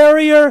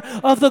carrier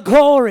of the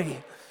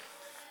glory.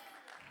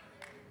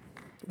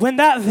 When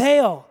that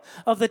veil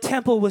of the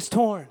temple was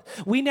torn,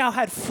 we now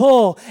had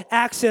full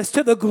access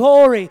to the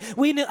glory.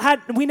 We now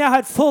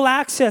had full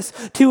access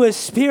to his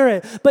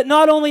Spirit. But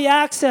not only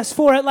access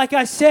for it, like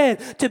I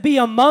said, to be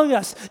among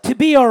us, to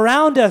be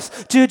around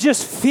us, to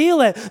just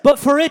feel it, but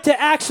for it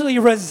to actually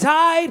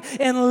reside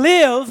and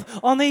live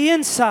on the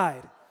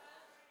inside.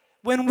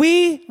 When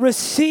we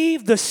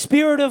receive the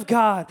Spirit of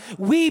God,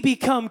 we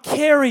become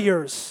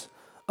carriers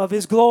of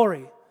his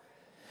glory.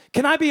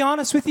 Can I be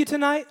honest with you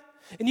tonight?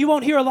 And you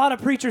won't hear a lot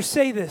of preachers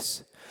say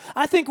this.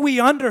 I think we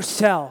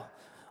undersell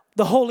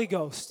the Holy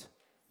Ghost.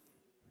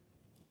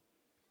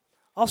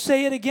 I'll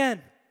say it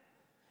again,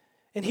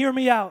 and hear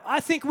me out. I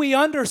think we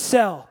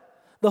undersell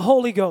the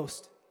Holy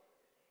Ghost.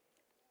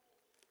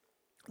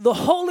 The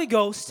Holy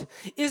Ghost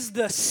is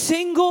the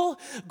single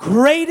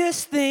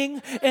greatest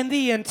thing in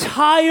the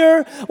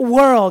entire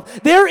world.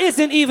 There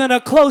isn't even a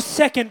close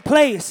second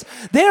place.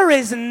 There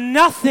is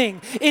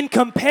nothing in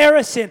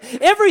comparison.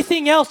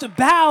 Everything else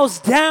bows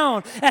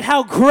down at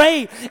how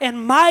great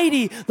and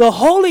mighty the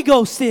Holy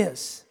Ghost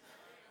is.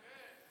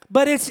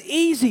 But it's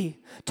easy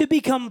to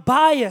become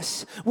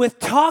biased with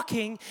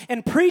talking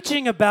and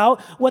preaching about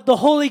what the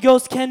Holy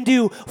Ghost can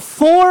do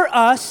for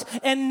us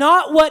and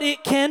not what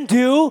it can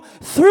do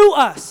through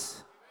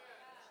us.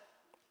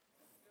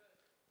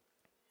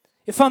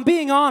 If I'm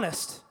being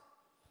honest,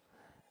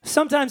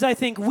 sometimes I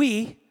think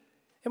we,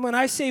 and when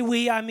I say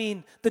we, I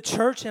mean the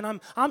church, and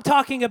I'm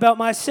talking about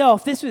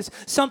myself. This is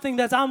something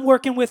that I'm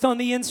working with on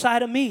the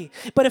inside of me.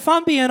 But if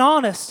I'm being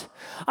honest,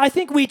 I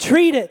think we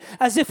treat it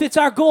as if it's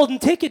our golden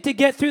ticket to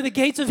get through the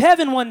gates of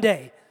heaven one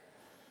day.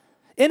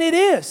 And it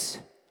is.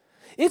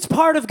 It's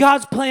part of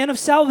God's plan of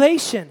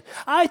salvation.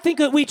 I think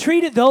that we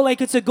treat it, though, like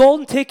it's a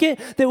golden ticket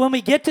that when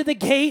we get to the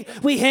gate,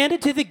 we hand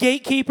it to the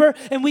gatekeeper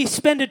and we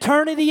spend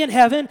eternity in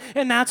heaven,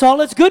 and that's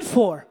all it's good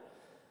for.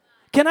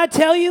 Can I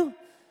tell you?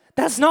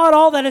 That's not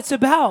all that it's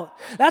about.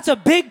 That's a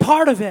big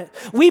part of it.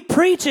 We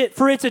preach it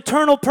for its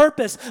eternal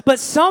purpose, but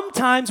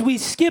sometimes we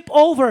skip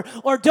over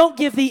or don't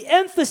give the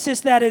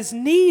emphasis that is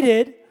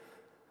needed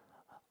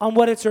on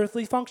what its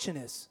earthly function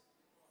is.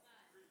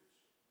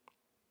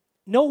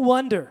 No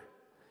wonder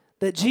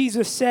that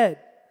Jesus said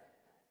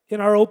in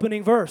our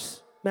opening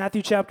verse,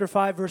 Matthew chapter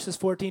 5, verses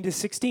 14 to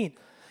 16,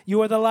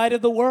 "You are the light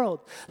of the world,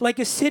 like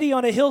a city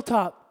on a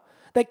hilltop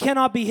that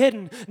cannot be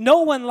hidden.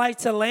 No one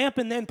lights a lamp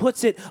and then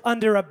puts it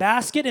under a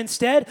basket.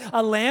 Instead,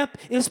 a lamp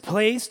is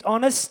placed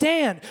on a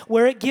stand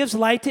where it gives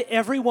light to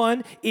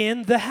everyone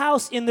in the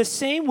house. In the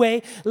same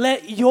way,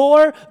 let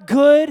your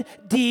good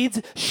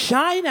deeds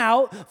shine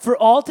out for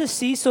all to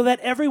see so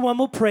that everyone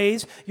will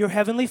praise your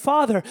heavenly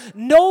Father."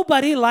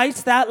 Nobody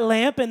lights that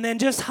lamp and then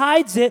just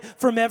hides it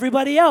from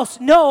everybody else.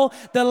 No,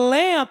 the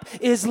lamp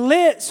is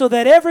lit so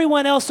that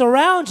everyone else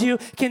around you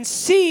can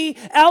see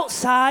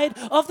outside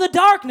of the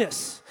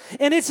darkness.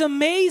 And it's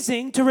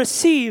amazing to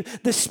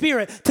receive the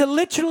Spirit, to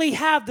literally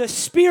have the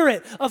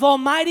Spirit of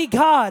Almighty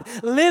God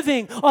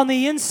living on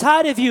the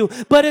inside of you.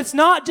 But it's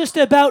not just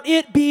about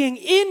it being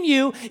in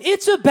you,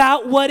 it's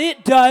about what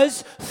it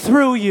does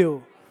through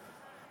you.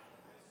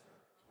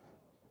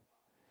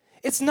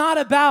 It's not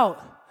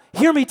about,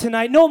 hear me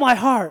tonight, know my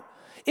heart.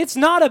 It's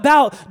not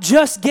about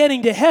just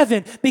getting to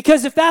heaven,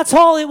 because if that's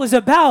all it was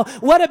about,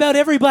 what about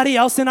everybody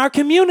else in our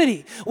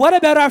community? What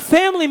about our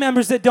family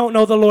members that don't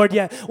know the Lord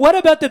yet? What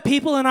about the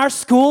people in our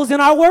schools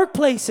and our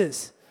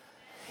workplaces?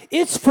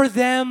 It's for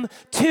them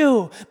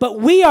too. But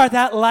we are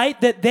that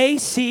light that they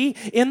see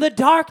in the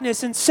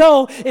darkness. And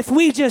so if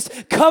we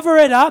just cover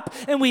it up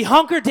and we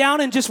hunker down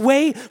and just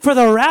wait for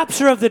the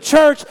rapture of the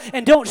church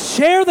and don't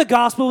share the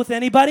gospel with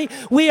anybody,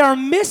 we are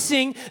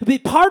missing the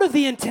part of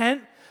the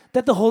intent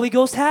that the Holy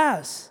Ghost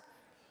has.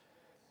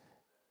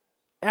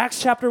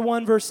 Acts chapter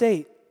 1, verse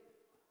 8.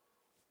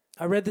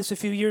 I read this a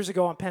few years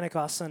ago on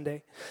Pentecost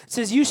Sunday. It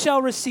says, "You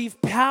shall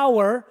receive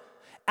power.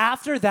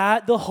 After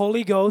that, the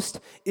Holy Ghost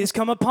is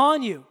come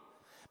upon you."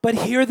 But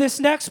hear this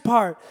next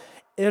part.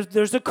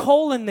 There's a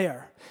colon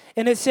there.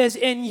 And it says,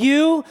 "And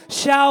you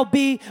shall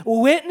be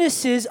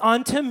witnesses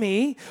unto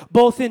me,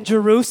 both in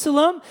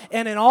Jerusalem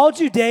and in all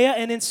Judea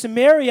and in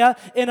Samaria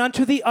and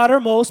unto the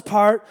uttermost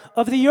part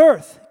of the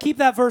earth." Keep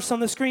that verse on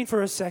the screen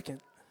for a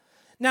second.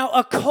 Now,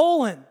 a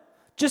colon,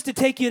 just to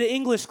take you to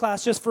English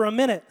class just for a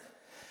minute,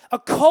 a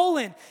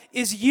colon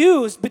is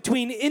used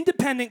between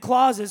independent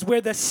clauses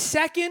where the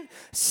second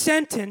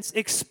sentence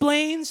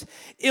explains,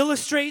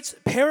 illustrates,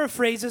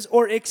 paraphrases,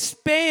 or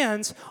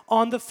expands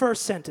on the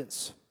first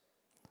sentence.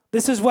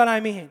 This is what I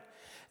mean.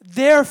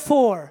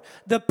 Therefore,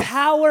 the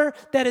power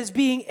that is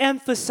being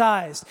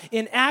emphasized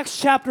in Acts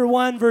chapter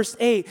 1, verse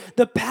 8,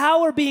 the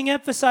power being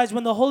emphasized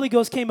when the Holy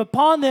Ghost came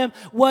upon them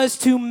was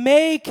to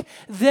make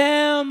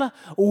them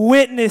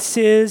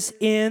witnesses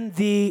in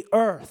the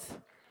earth.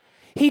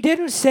 He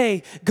didn't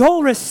say,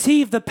 go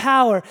receive the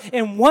power,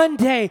 and one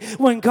day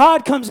when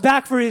God comes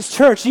back for His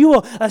church, you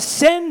will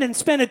ascend and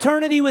spend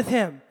eternity with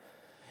Him.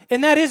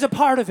 And that is a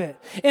part of it.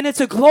 And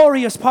it's a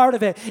glorious part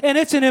of it. And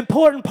it's an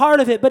important part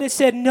of it. But it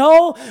said,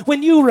 no,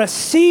 when you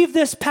receive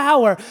this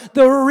power,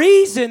 the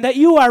reason that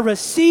you are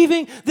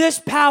receiving this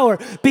power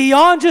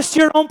beyond just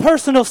your own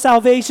personal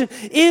salvation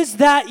is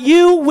that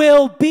you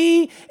will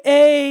be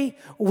a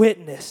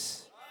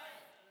witness.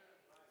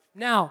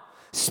 Now,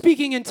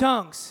 speaking in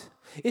tongues,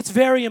 it's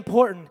very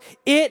important.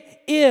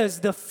 It is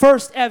the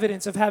first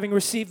evidence of having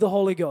received the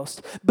Holy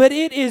Ghost. But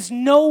it is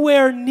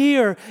nowhere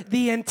near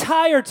the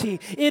entirety.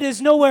 It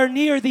is nowhere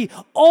near the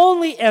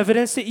only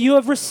evidence that you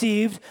have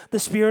received the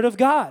Spirit of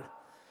God.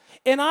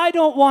 And I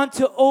don't want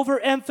to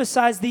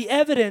overemphasize the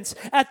evidence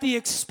at the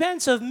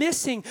expense of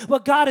missing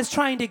what God is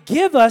trying to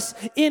give us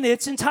in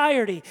its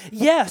entirety.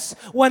 Yes,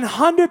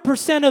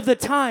 100% of the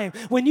time,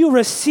 when you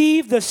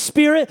receive the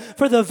Spirit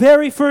for the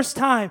very first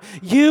time,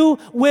 you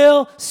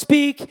will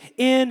speak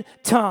in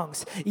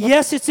tongues.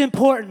 Yes, it's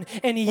important,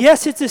 and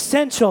yes, it's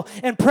essential,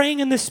 and praying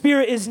in the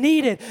Spirit is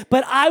needed.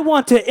 But I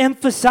want to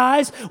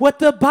emphasize what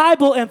the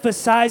Bible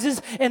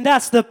emphasizes, and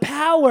that's the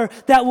power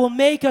that will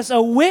make us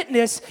a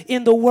witness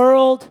in the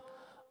world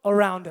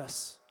around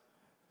us.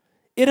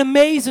 It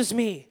amazes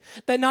me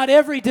that not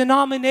every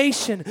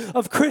denomination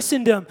of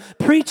Christendom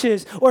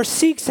preaches or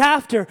seeks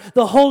after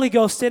the Holy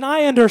Ghost. And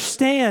I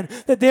understand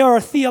that there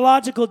are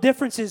theological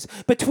differences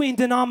between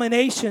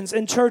denominations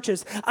and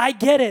churches. I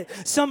get it.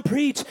 Some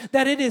preach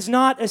that it is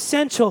not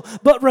essential.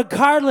 But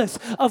regardless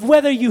of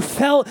whether you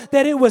felt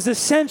that it was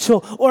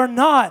essential or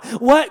not,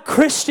 what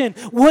Christian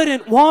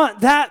wouldn't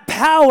want that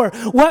power?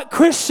 What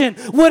Christian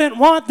wouldn't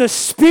want the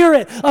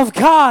Spirit of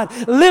God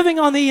living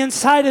on the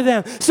inside of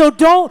them? So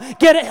don't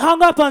get it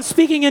hung up on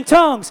speaking in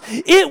tongues.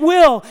 It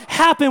will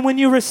happen when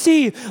you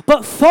receive,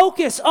 but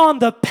focus on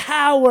the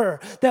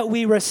power that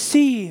we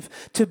receive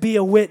to be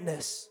a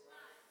witness.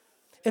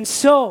 And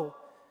so,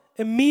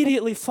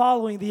 immediately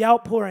following the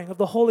outpouring of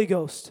the Holy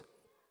Ghost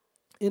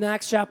in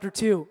Acts chapter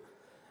 2,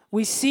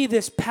 we see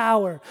this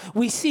power,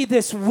 we see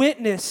this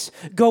witness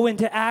go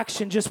into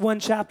action just one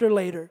chapter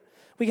later.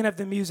 We can have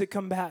the music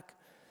come back.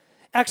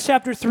 Acts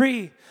chapter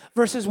 3,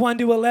 verses 1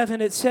 to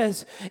 11, it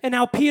says, "And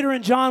now Peter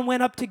and John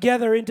went up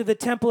together into the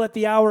temple at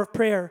the hour of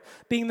prayer,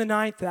 being the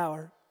 9th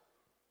hour.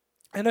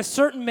 And a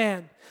certain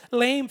man,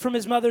 lame from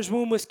his mother's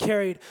womb, was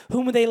carried,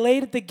 whom they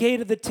laid at the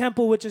gate of the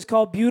temple, which is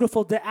called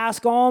Beautiful, to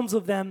ask alms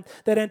of them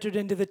that entered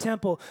into the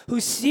temple, who,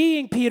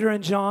 seeing Peter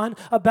and John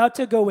about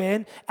to go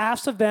in,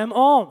 asked of them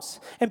alms.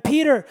 And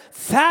Peter,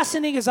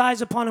 fastening his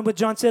eyes upon him with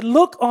John, said,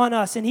 Look on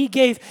us. And he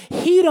gave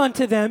heed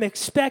unto them,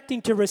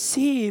 expecting to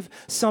receive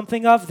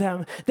something of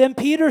them. Then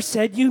Peter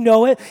said," you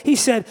know it, he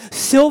said,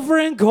 "Silver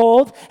and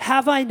gold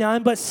have I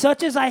none, but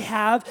such as I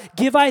have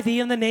give I thee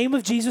in the name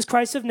of Jesus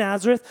Christ of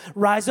Nazareth.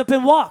 Rise up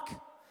and walk.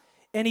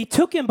 And he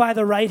took him by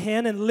the right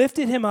hand and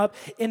lifted him up,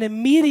 and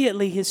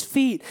immediately his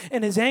feet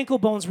and his ankle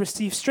bones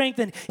received strength.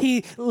 And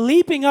he,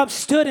 leaping up,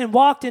 stood and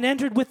walked and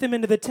entered with them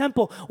into the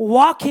temple,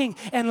 walking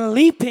and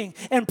leaping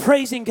and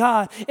praising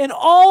God. And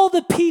all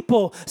the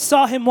people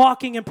saw him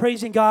walking and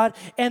praising God,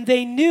 and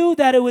they knew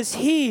that it was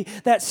he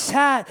that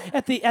sat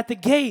at the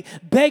gate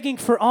begging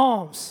for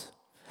alms.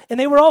 And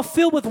they were all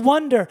filled with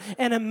wonder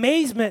and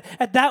amazement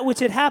at that which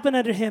had happened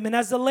unto him. And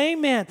as the lame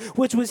man,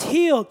 which was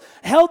healed,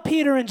 held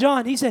Peter and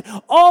John, he said,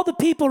 all the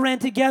people ran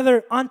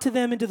together unto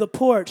them into the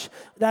porch,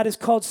 that is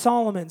called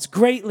Solomon's,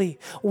 greatly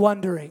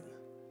wondering."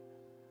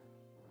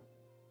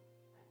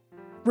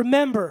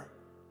 Remember,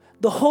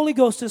 the Holy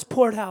Ghost is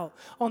poured out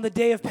on the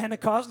day of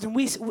Pentecost, and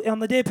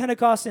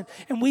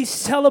we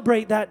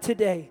celebrate that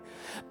today.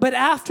 But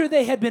after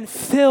they had been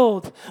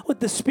filled with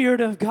the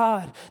Spirit of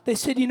God, they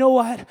said, you know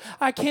what?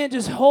 I can't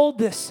just hold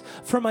this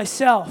for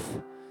myself.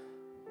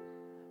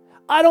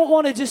 I don't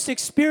want to just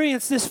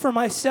experience this for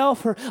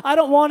myself, or I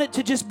don't want it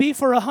to just be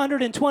for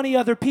 120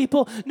 other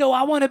people. No,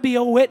 I want to be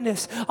a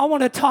witness. I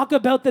want to talk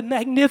about the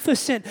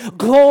magnificent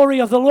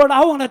glory of the Lord.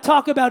 I want to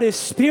talk about His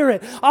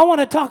Spirit. I want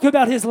to talk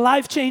about His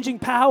life-changing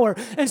power.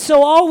 And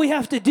so all we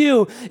have to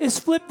do is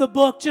flip the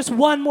book just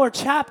one more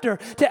chapter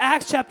to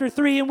Acts chapter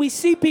 3, and we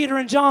see Peter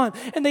and John,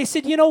 and they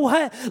said, you know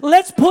what?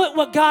 Let's put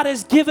what God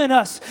has given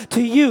us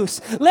to use.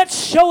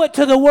 Let's show it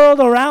to the world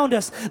around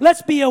us.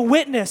 Let's be a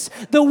witness.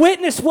 The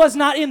witness was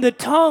not in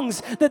the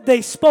tongues that they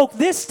spoke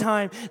this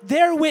time.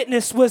 Their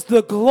witness was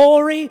the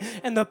glory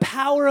and the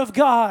power of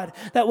God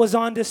that was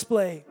on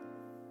display.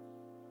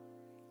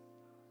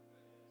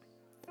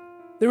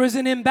 There was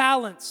an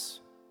imbalance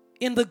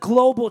in the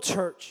global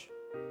church.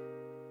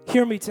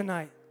 Hear me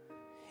tonight.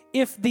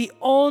 If the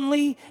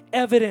only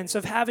evidence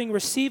of having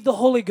received the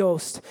Holy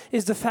Ghost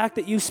is the fact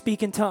that you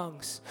speak in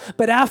tongues,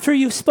 but after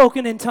you've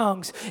spoken in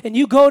tongues and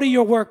you go to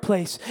your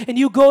workplace and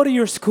you go to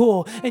your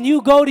school and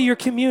you go to your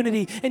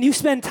community and you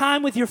spend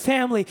time with your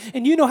family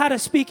and you know how to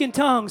speak in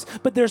tongues,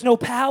 but there's no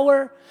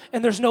power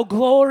and there's no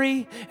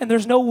glory and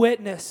there's no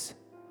witness.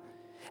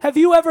 Have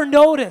you ever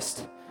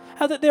noticed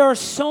how that there are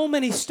so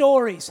many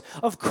stories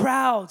of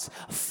crowds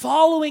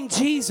following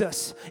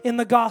Jesus in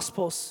the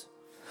Gospels?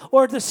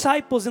 Or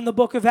disciples in the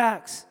book of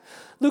Acts.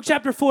 Luke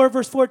chapter 4,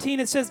 verse 14,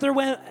 it says, there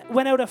went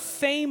out a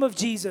fame of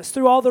Jesus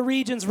through all the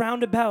regions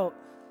round about.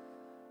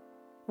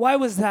 Why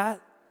was that?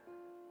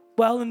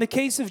 Well, in the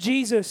case of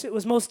Jesus, it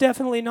was most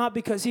definitely not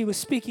because he was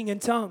speaking in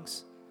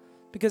tongues,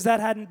 because that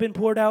hadn't been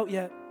poured out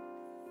yet.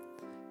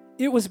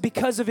 It was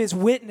because of his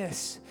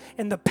witness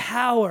and the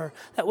power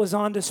that was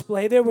on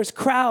display. There was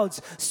crowds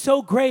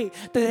so great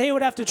that they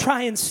would have to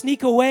try and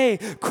sneak away.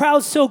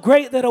 Crowds so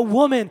great that a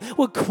woman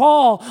would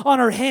crawl on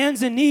her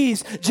hands and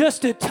knees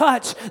just to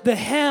touch the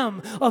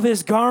hem of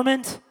his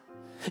garment.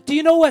 Do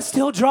you know what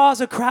still draws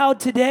a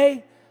crowd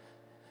today?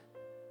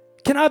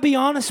 Can I be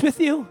honest with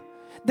you?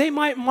 They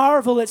might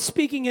marvel at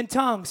speaking in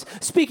tongues,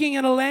 speaking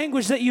in a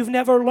language that you've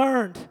never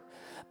learned.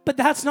 But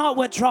that's not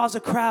what draws a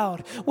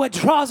crowd. What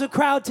draws a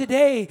crowd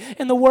today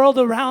in the world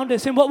around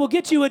us, and what will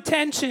get you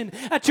attention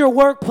at your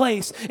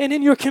workplace and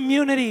in your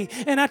community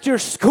and at your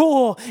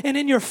school and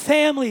in your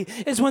family,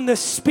 is when the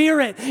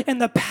Spirit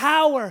and the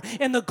power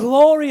and the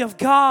glory of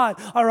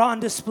God are on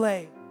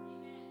display.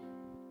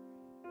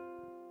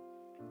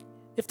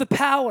 If the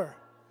power,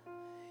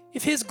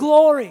 if His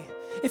glory,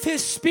 if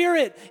His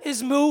Spirit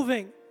is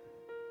moving,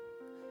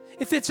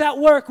 if it's at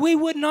work, we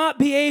would not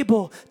be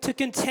able to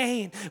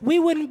contain. We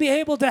wouldn't be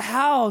able to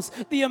house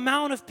the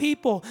amount of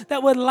people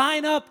that would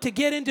line up to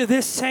get into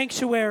this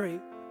sanctuary.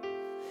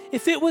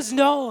 If it was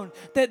known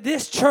that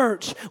this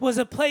church was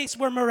a place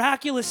where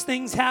miraculous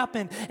things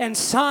happened and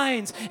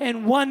signs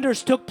and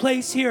wonders took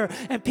place here,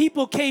 and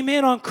people came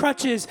in on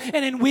crutches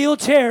and in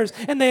wheelchairs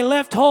and they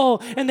left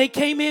whole, and they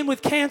came in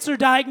with cancer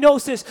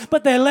diagnosis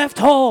but they left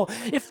whole.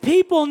 If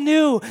people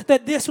knew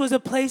that this was a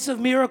place of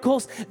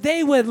miracles,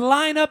 they would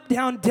line up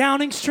down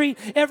Downing Street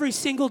every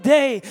single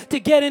day to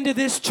get into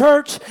this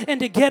church and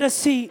to get a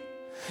seat.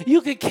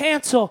 You could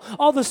cancel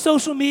all the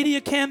social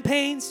media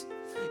campaigns.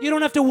 You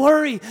don't have to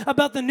worry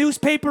about the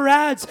newspaper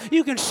ads.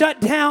 You can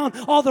shut down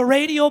all the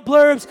radio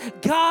blurbs.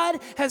 God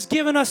has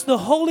given us the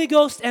Holy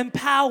Ghost and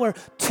power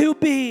to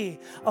be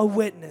a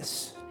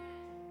witness.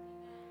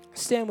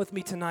 Stand with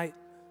me tonight.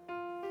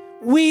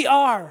 We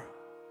are,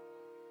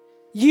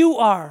 you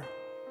are,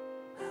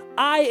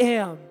 I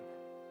am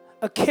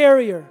a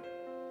carrier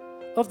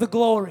of the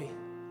glory.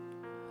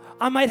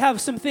 I might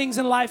have some things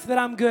in life that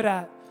I'm good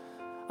at.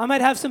 I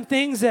might have some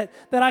things that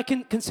I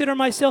can consider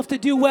myself to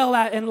do well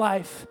at in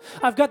life.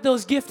 I've got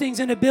those giftings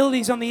and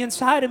abilities on the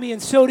inside of me,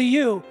 and so do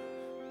you.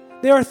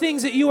 There are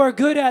things that you are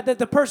good at that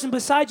the person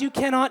beside you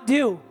cannot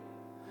do.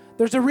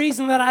 There's a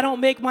reason that I don't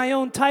make my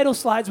own title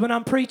slides when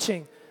I'm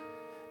preaching.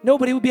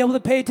 Nobody would be able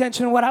to pay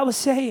attention to what I was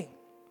saying.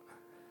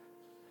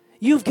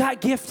 You've got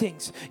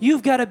giftings.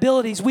 You've got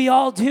abilities. We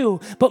all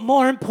do. But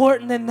more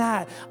important than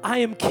that, I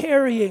am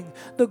carrying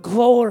the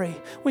glory.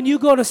 When you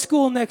go to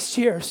school next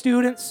year,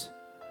 students,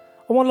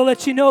 I want to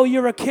let you know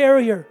you're a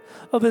carrier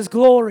of His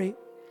glory.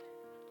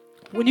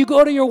 When you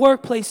go to your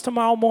workplace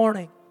tomorrow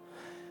morning,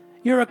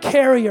 you're a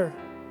carrier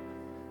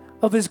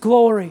of His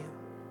glory.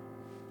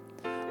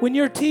 When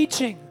you're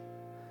teaching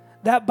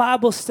that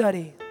Bible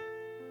study,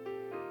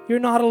 you're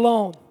not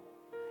alone.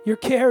 You're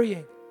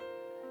carrying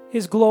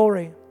His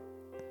glory.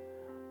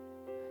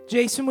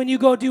 Jason, when you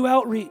go do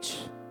outreach,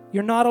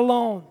 you're not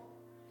alone.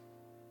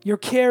 You're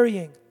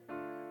carrying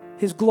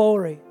His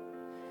glory.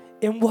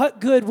 And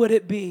what good would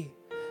it be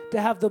to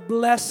have the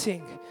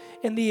blessing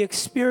and the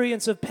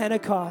experience of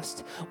Pentecost?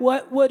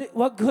 What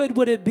good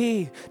would it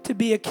be to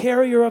be a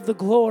carrier of the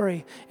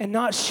glory and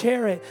not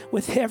share it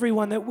with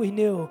everyone that we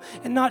knew,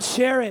 and not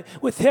share it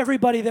with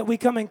everybody that we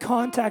come in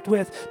contact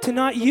with, to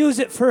not use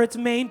it for its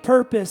main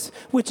purpose,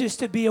 which is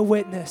to be a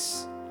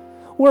witness?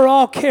 We're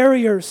all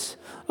carriers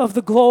of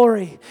the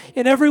glory.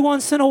 And every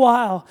once in a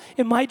while,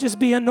 it might just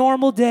be a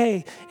normal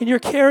day, and you're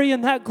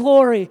carrying that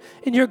glory,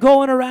 and you're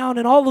going around,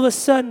 and all of a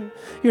sudden,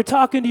 you're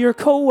talking to your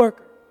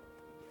coworker,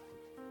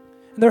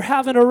 and they're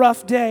having a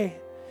rough day.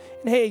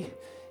 And hey,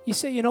 you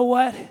say, you know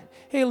what?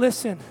 Hey,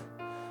 listen,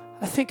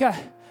 I think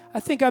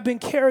I've been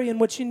carrying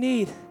what you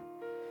need.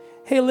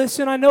 Hey,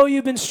 listen, I know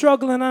you've been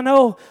struggling. I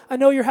know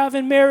you're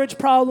having marriage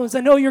problems. I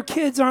know your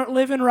kids aren't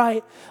living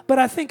right, but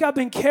I think I've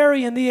been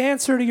carrying the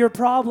answer to your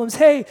problems.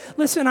 Hey,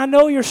 listen, I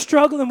know you're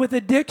struggling with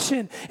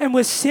addiction and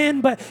with sin,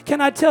 but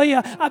can I tell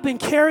you, I've been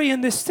carrying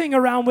this thing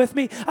around with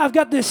me. I've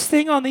got this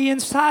thing on the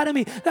inside of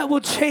me that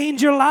will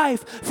change your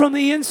life from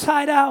the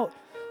inside out.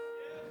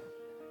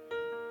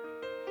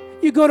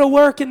 You go to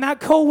work, and that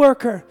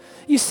coworker,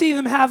 you see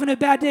them having a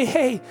bad day.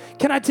 Hey,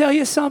 can I tell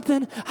you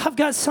something? I've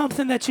got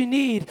something that you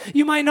need.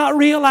 You might not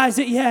realize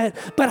it yet,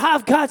 but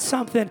I've got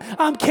something.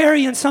 I'm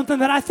carrying something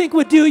that I think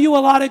would do you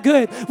a lot of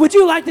good. Would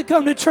you like to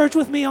come to church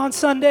with me on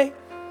Sunday?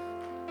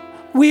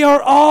 We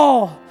are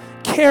all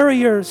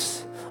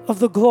carriers of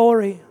the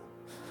glory.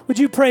 Would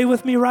you pray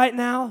with me right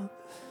now?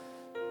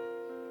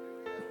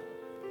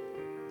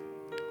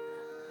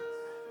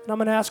 And I'm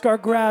going to ask our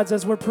grads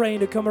as we're praying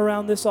to come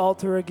around this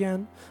altar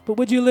again. But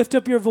would you lift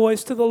up your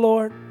voice to the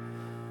Lord?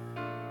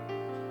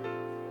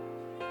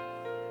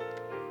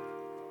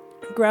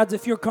 Grads,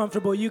 if you're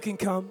comfortable, you can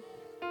come.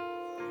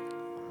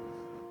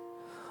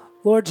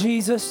 Lord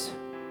Jesus,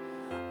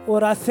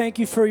 Lord, I thank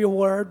you for your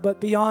word, but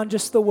beyond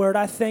just the word,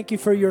 I thank you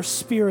for your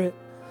Spirit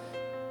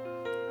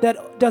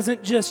that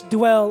doesn't just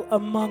dwell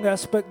among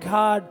us, but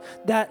God,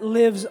 that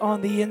lives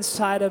on the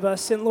inside of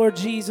us. And Lord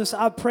Jesus,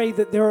 I pray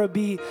that there will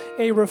be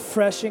a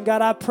refreshing.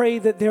 God, I pray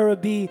that there will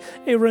be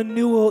a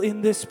renewal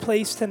in this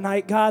place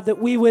tonight. God, that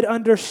we would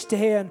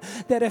understand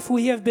that if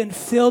we have been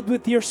filled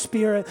with your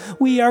Spirit,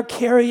 we are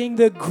carrying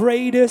the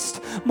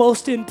greatest,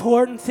 most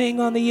important thing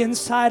on the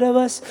inside of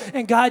us.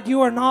 And God,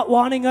 you are not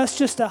wanting us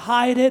just to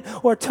hide it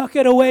or tuck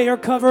it away or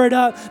cover it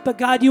up, but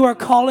God, you are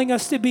calling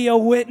us to be a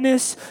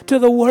witness to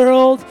the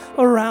world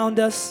around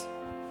us.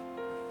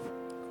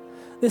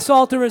 This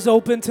altar is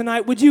open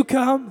tonight. Would you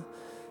come?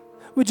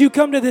 Would you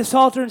come to this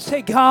altar and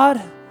say,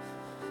 God,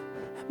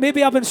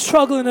 Maybe I've been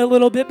struggling a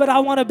little bit, but I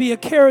want to be a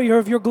carrier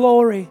of your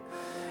glory.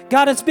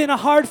 God, it's been a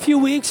hard few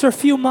weeks or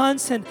few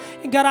months, and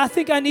God, I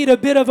think I need a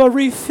bit of a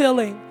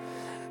refilling.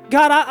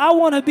 God, I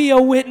want to be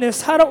a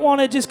witness. I don't want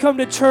to just come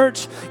to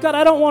church. God,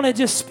 I don't want to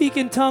just speak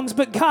in tongues,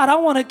 but God, I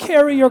want to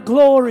carry your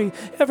glory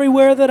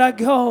everywhere that I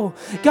go.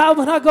 God,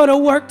 when I go to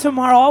work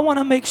tomorrow, I want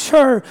to make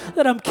sure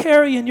that I'm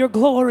carrying your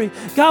glory.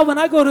 God, when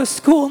I go to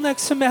school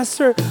next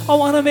semester, I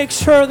want to make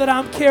sure that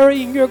I'm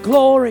carrying your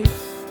glory.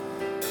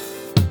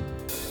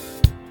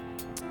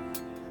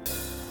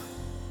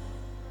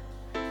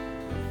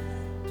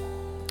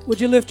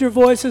 Would you lift your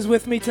voices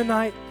with me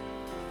tonight?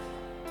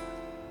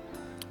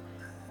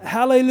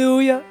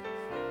 Hallelujah.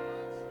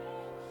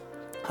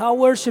 I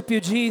worship you,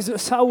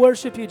 Jesus. I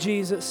worship you,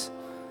 Jesus.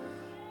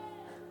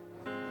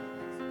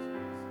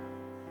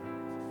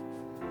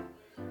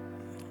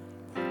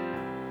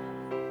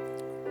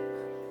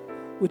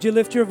 Would you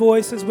lift your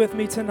voices with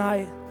me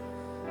tonight?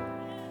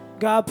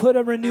 God, put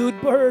a renewed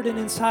burden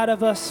inside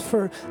of us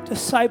for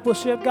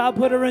discipleship. God,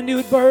 put a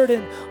renewed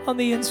burden on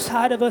the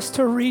inside of us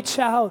to reach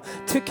out,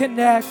 to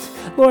connect,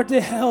 Lord, to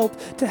help,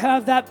 to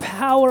have that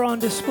power on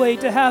display,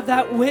 to have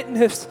that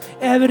witness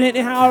evident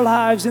in our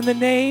lives. In the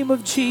name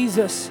of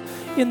Jesus,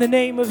 in the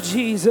name of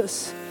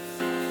Jesus.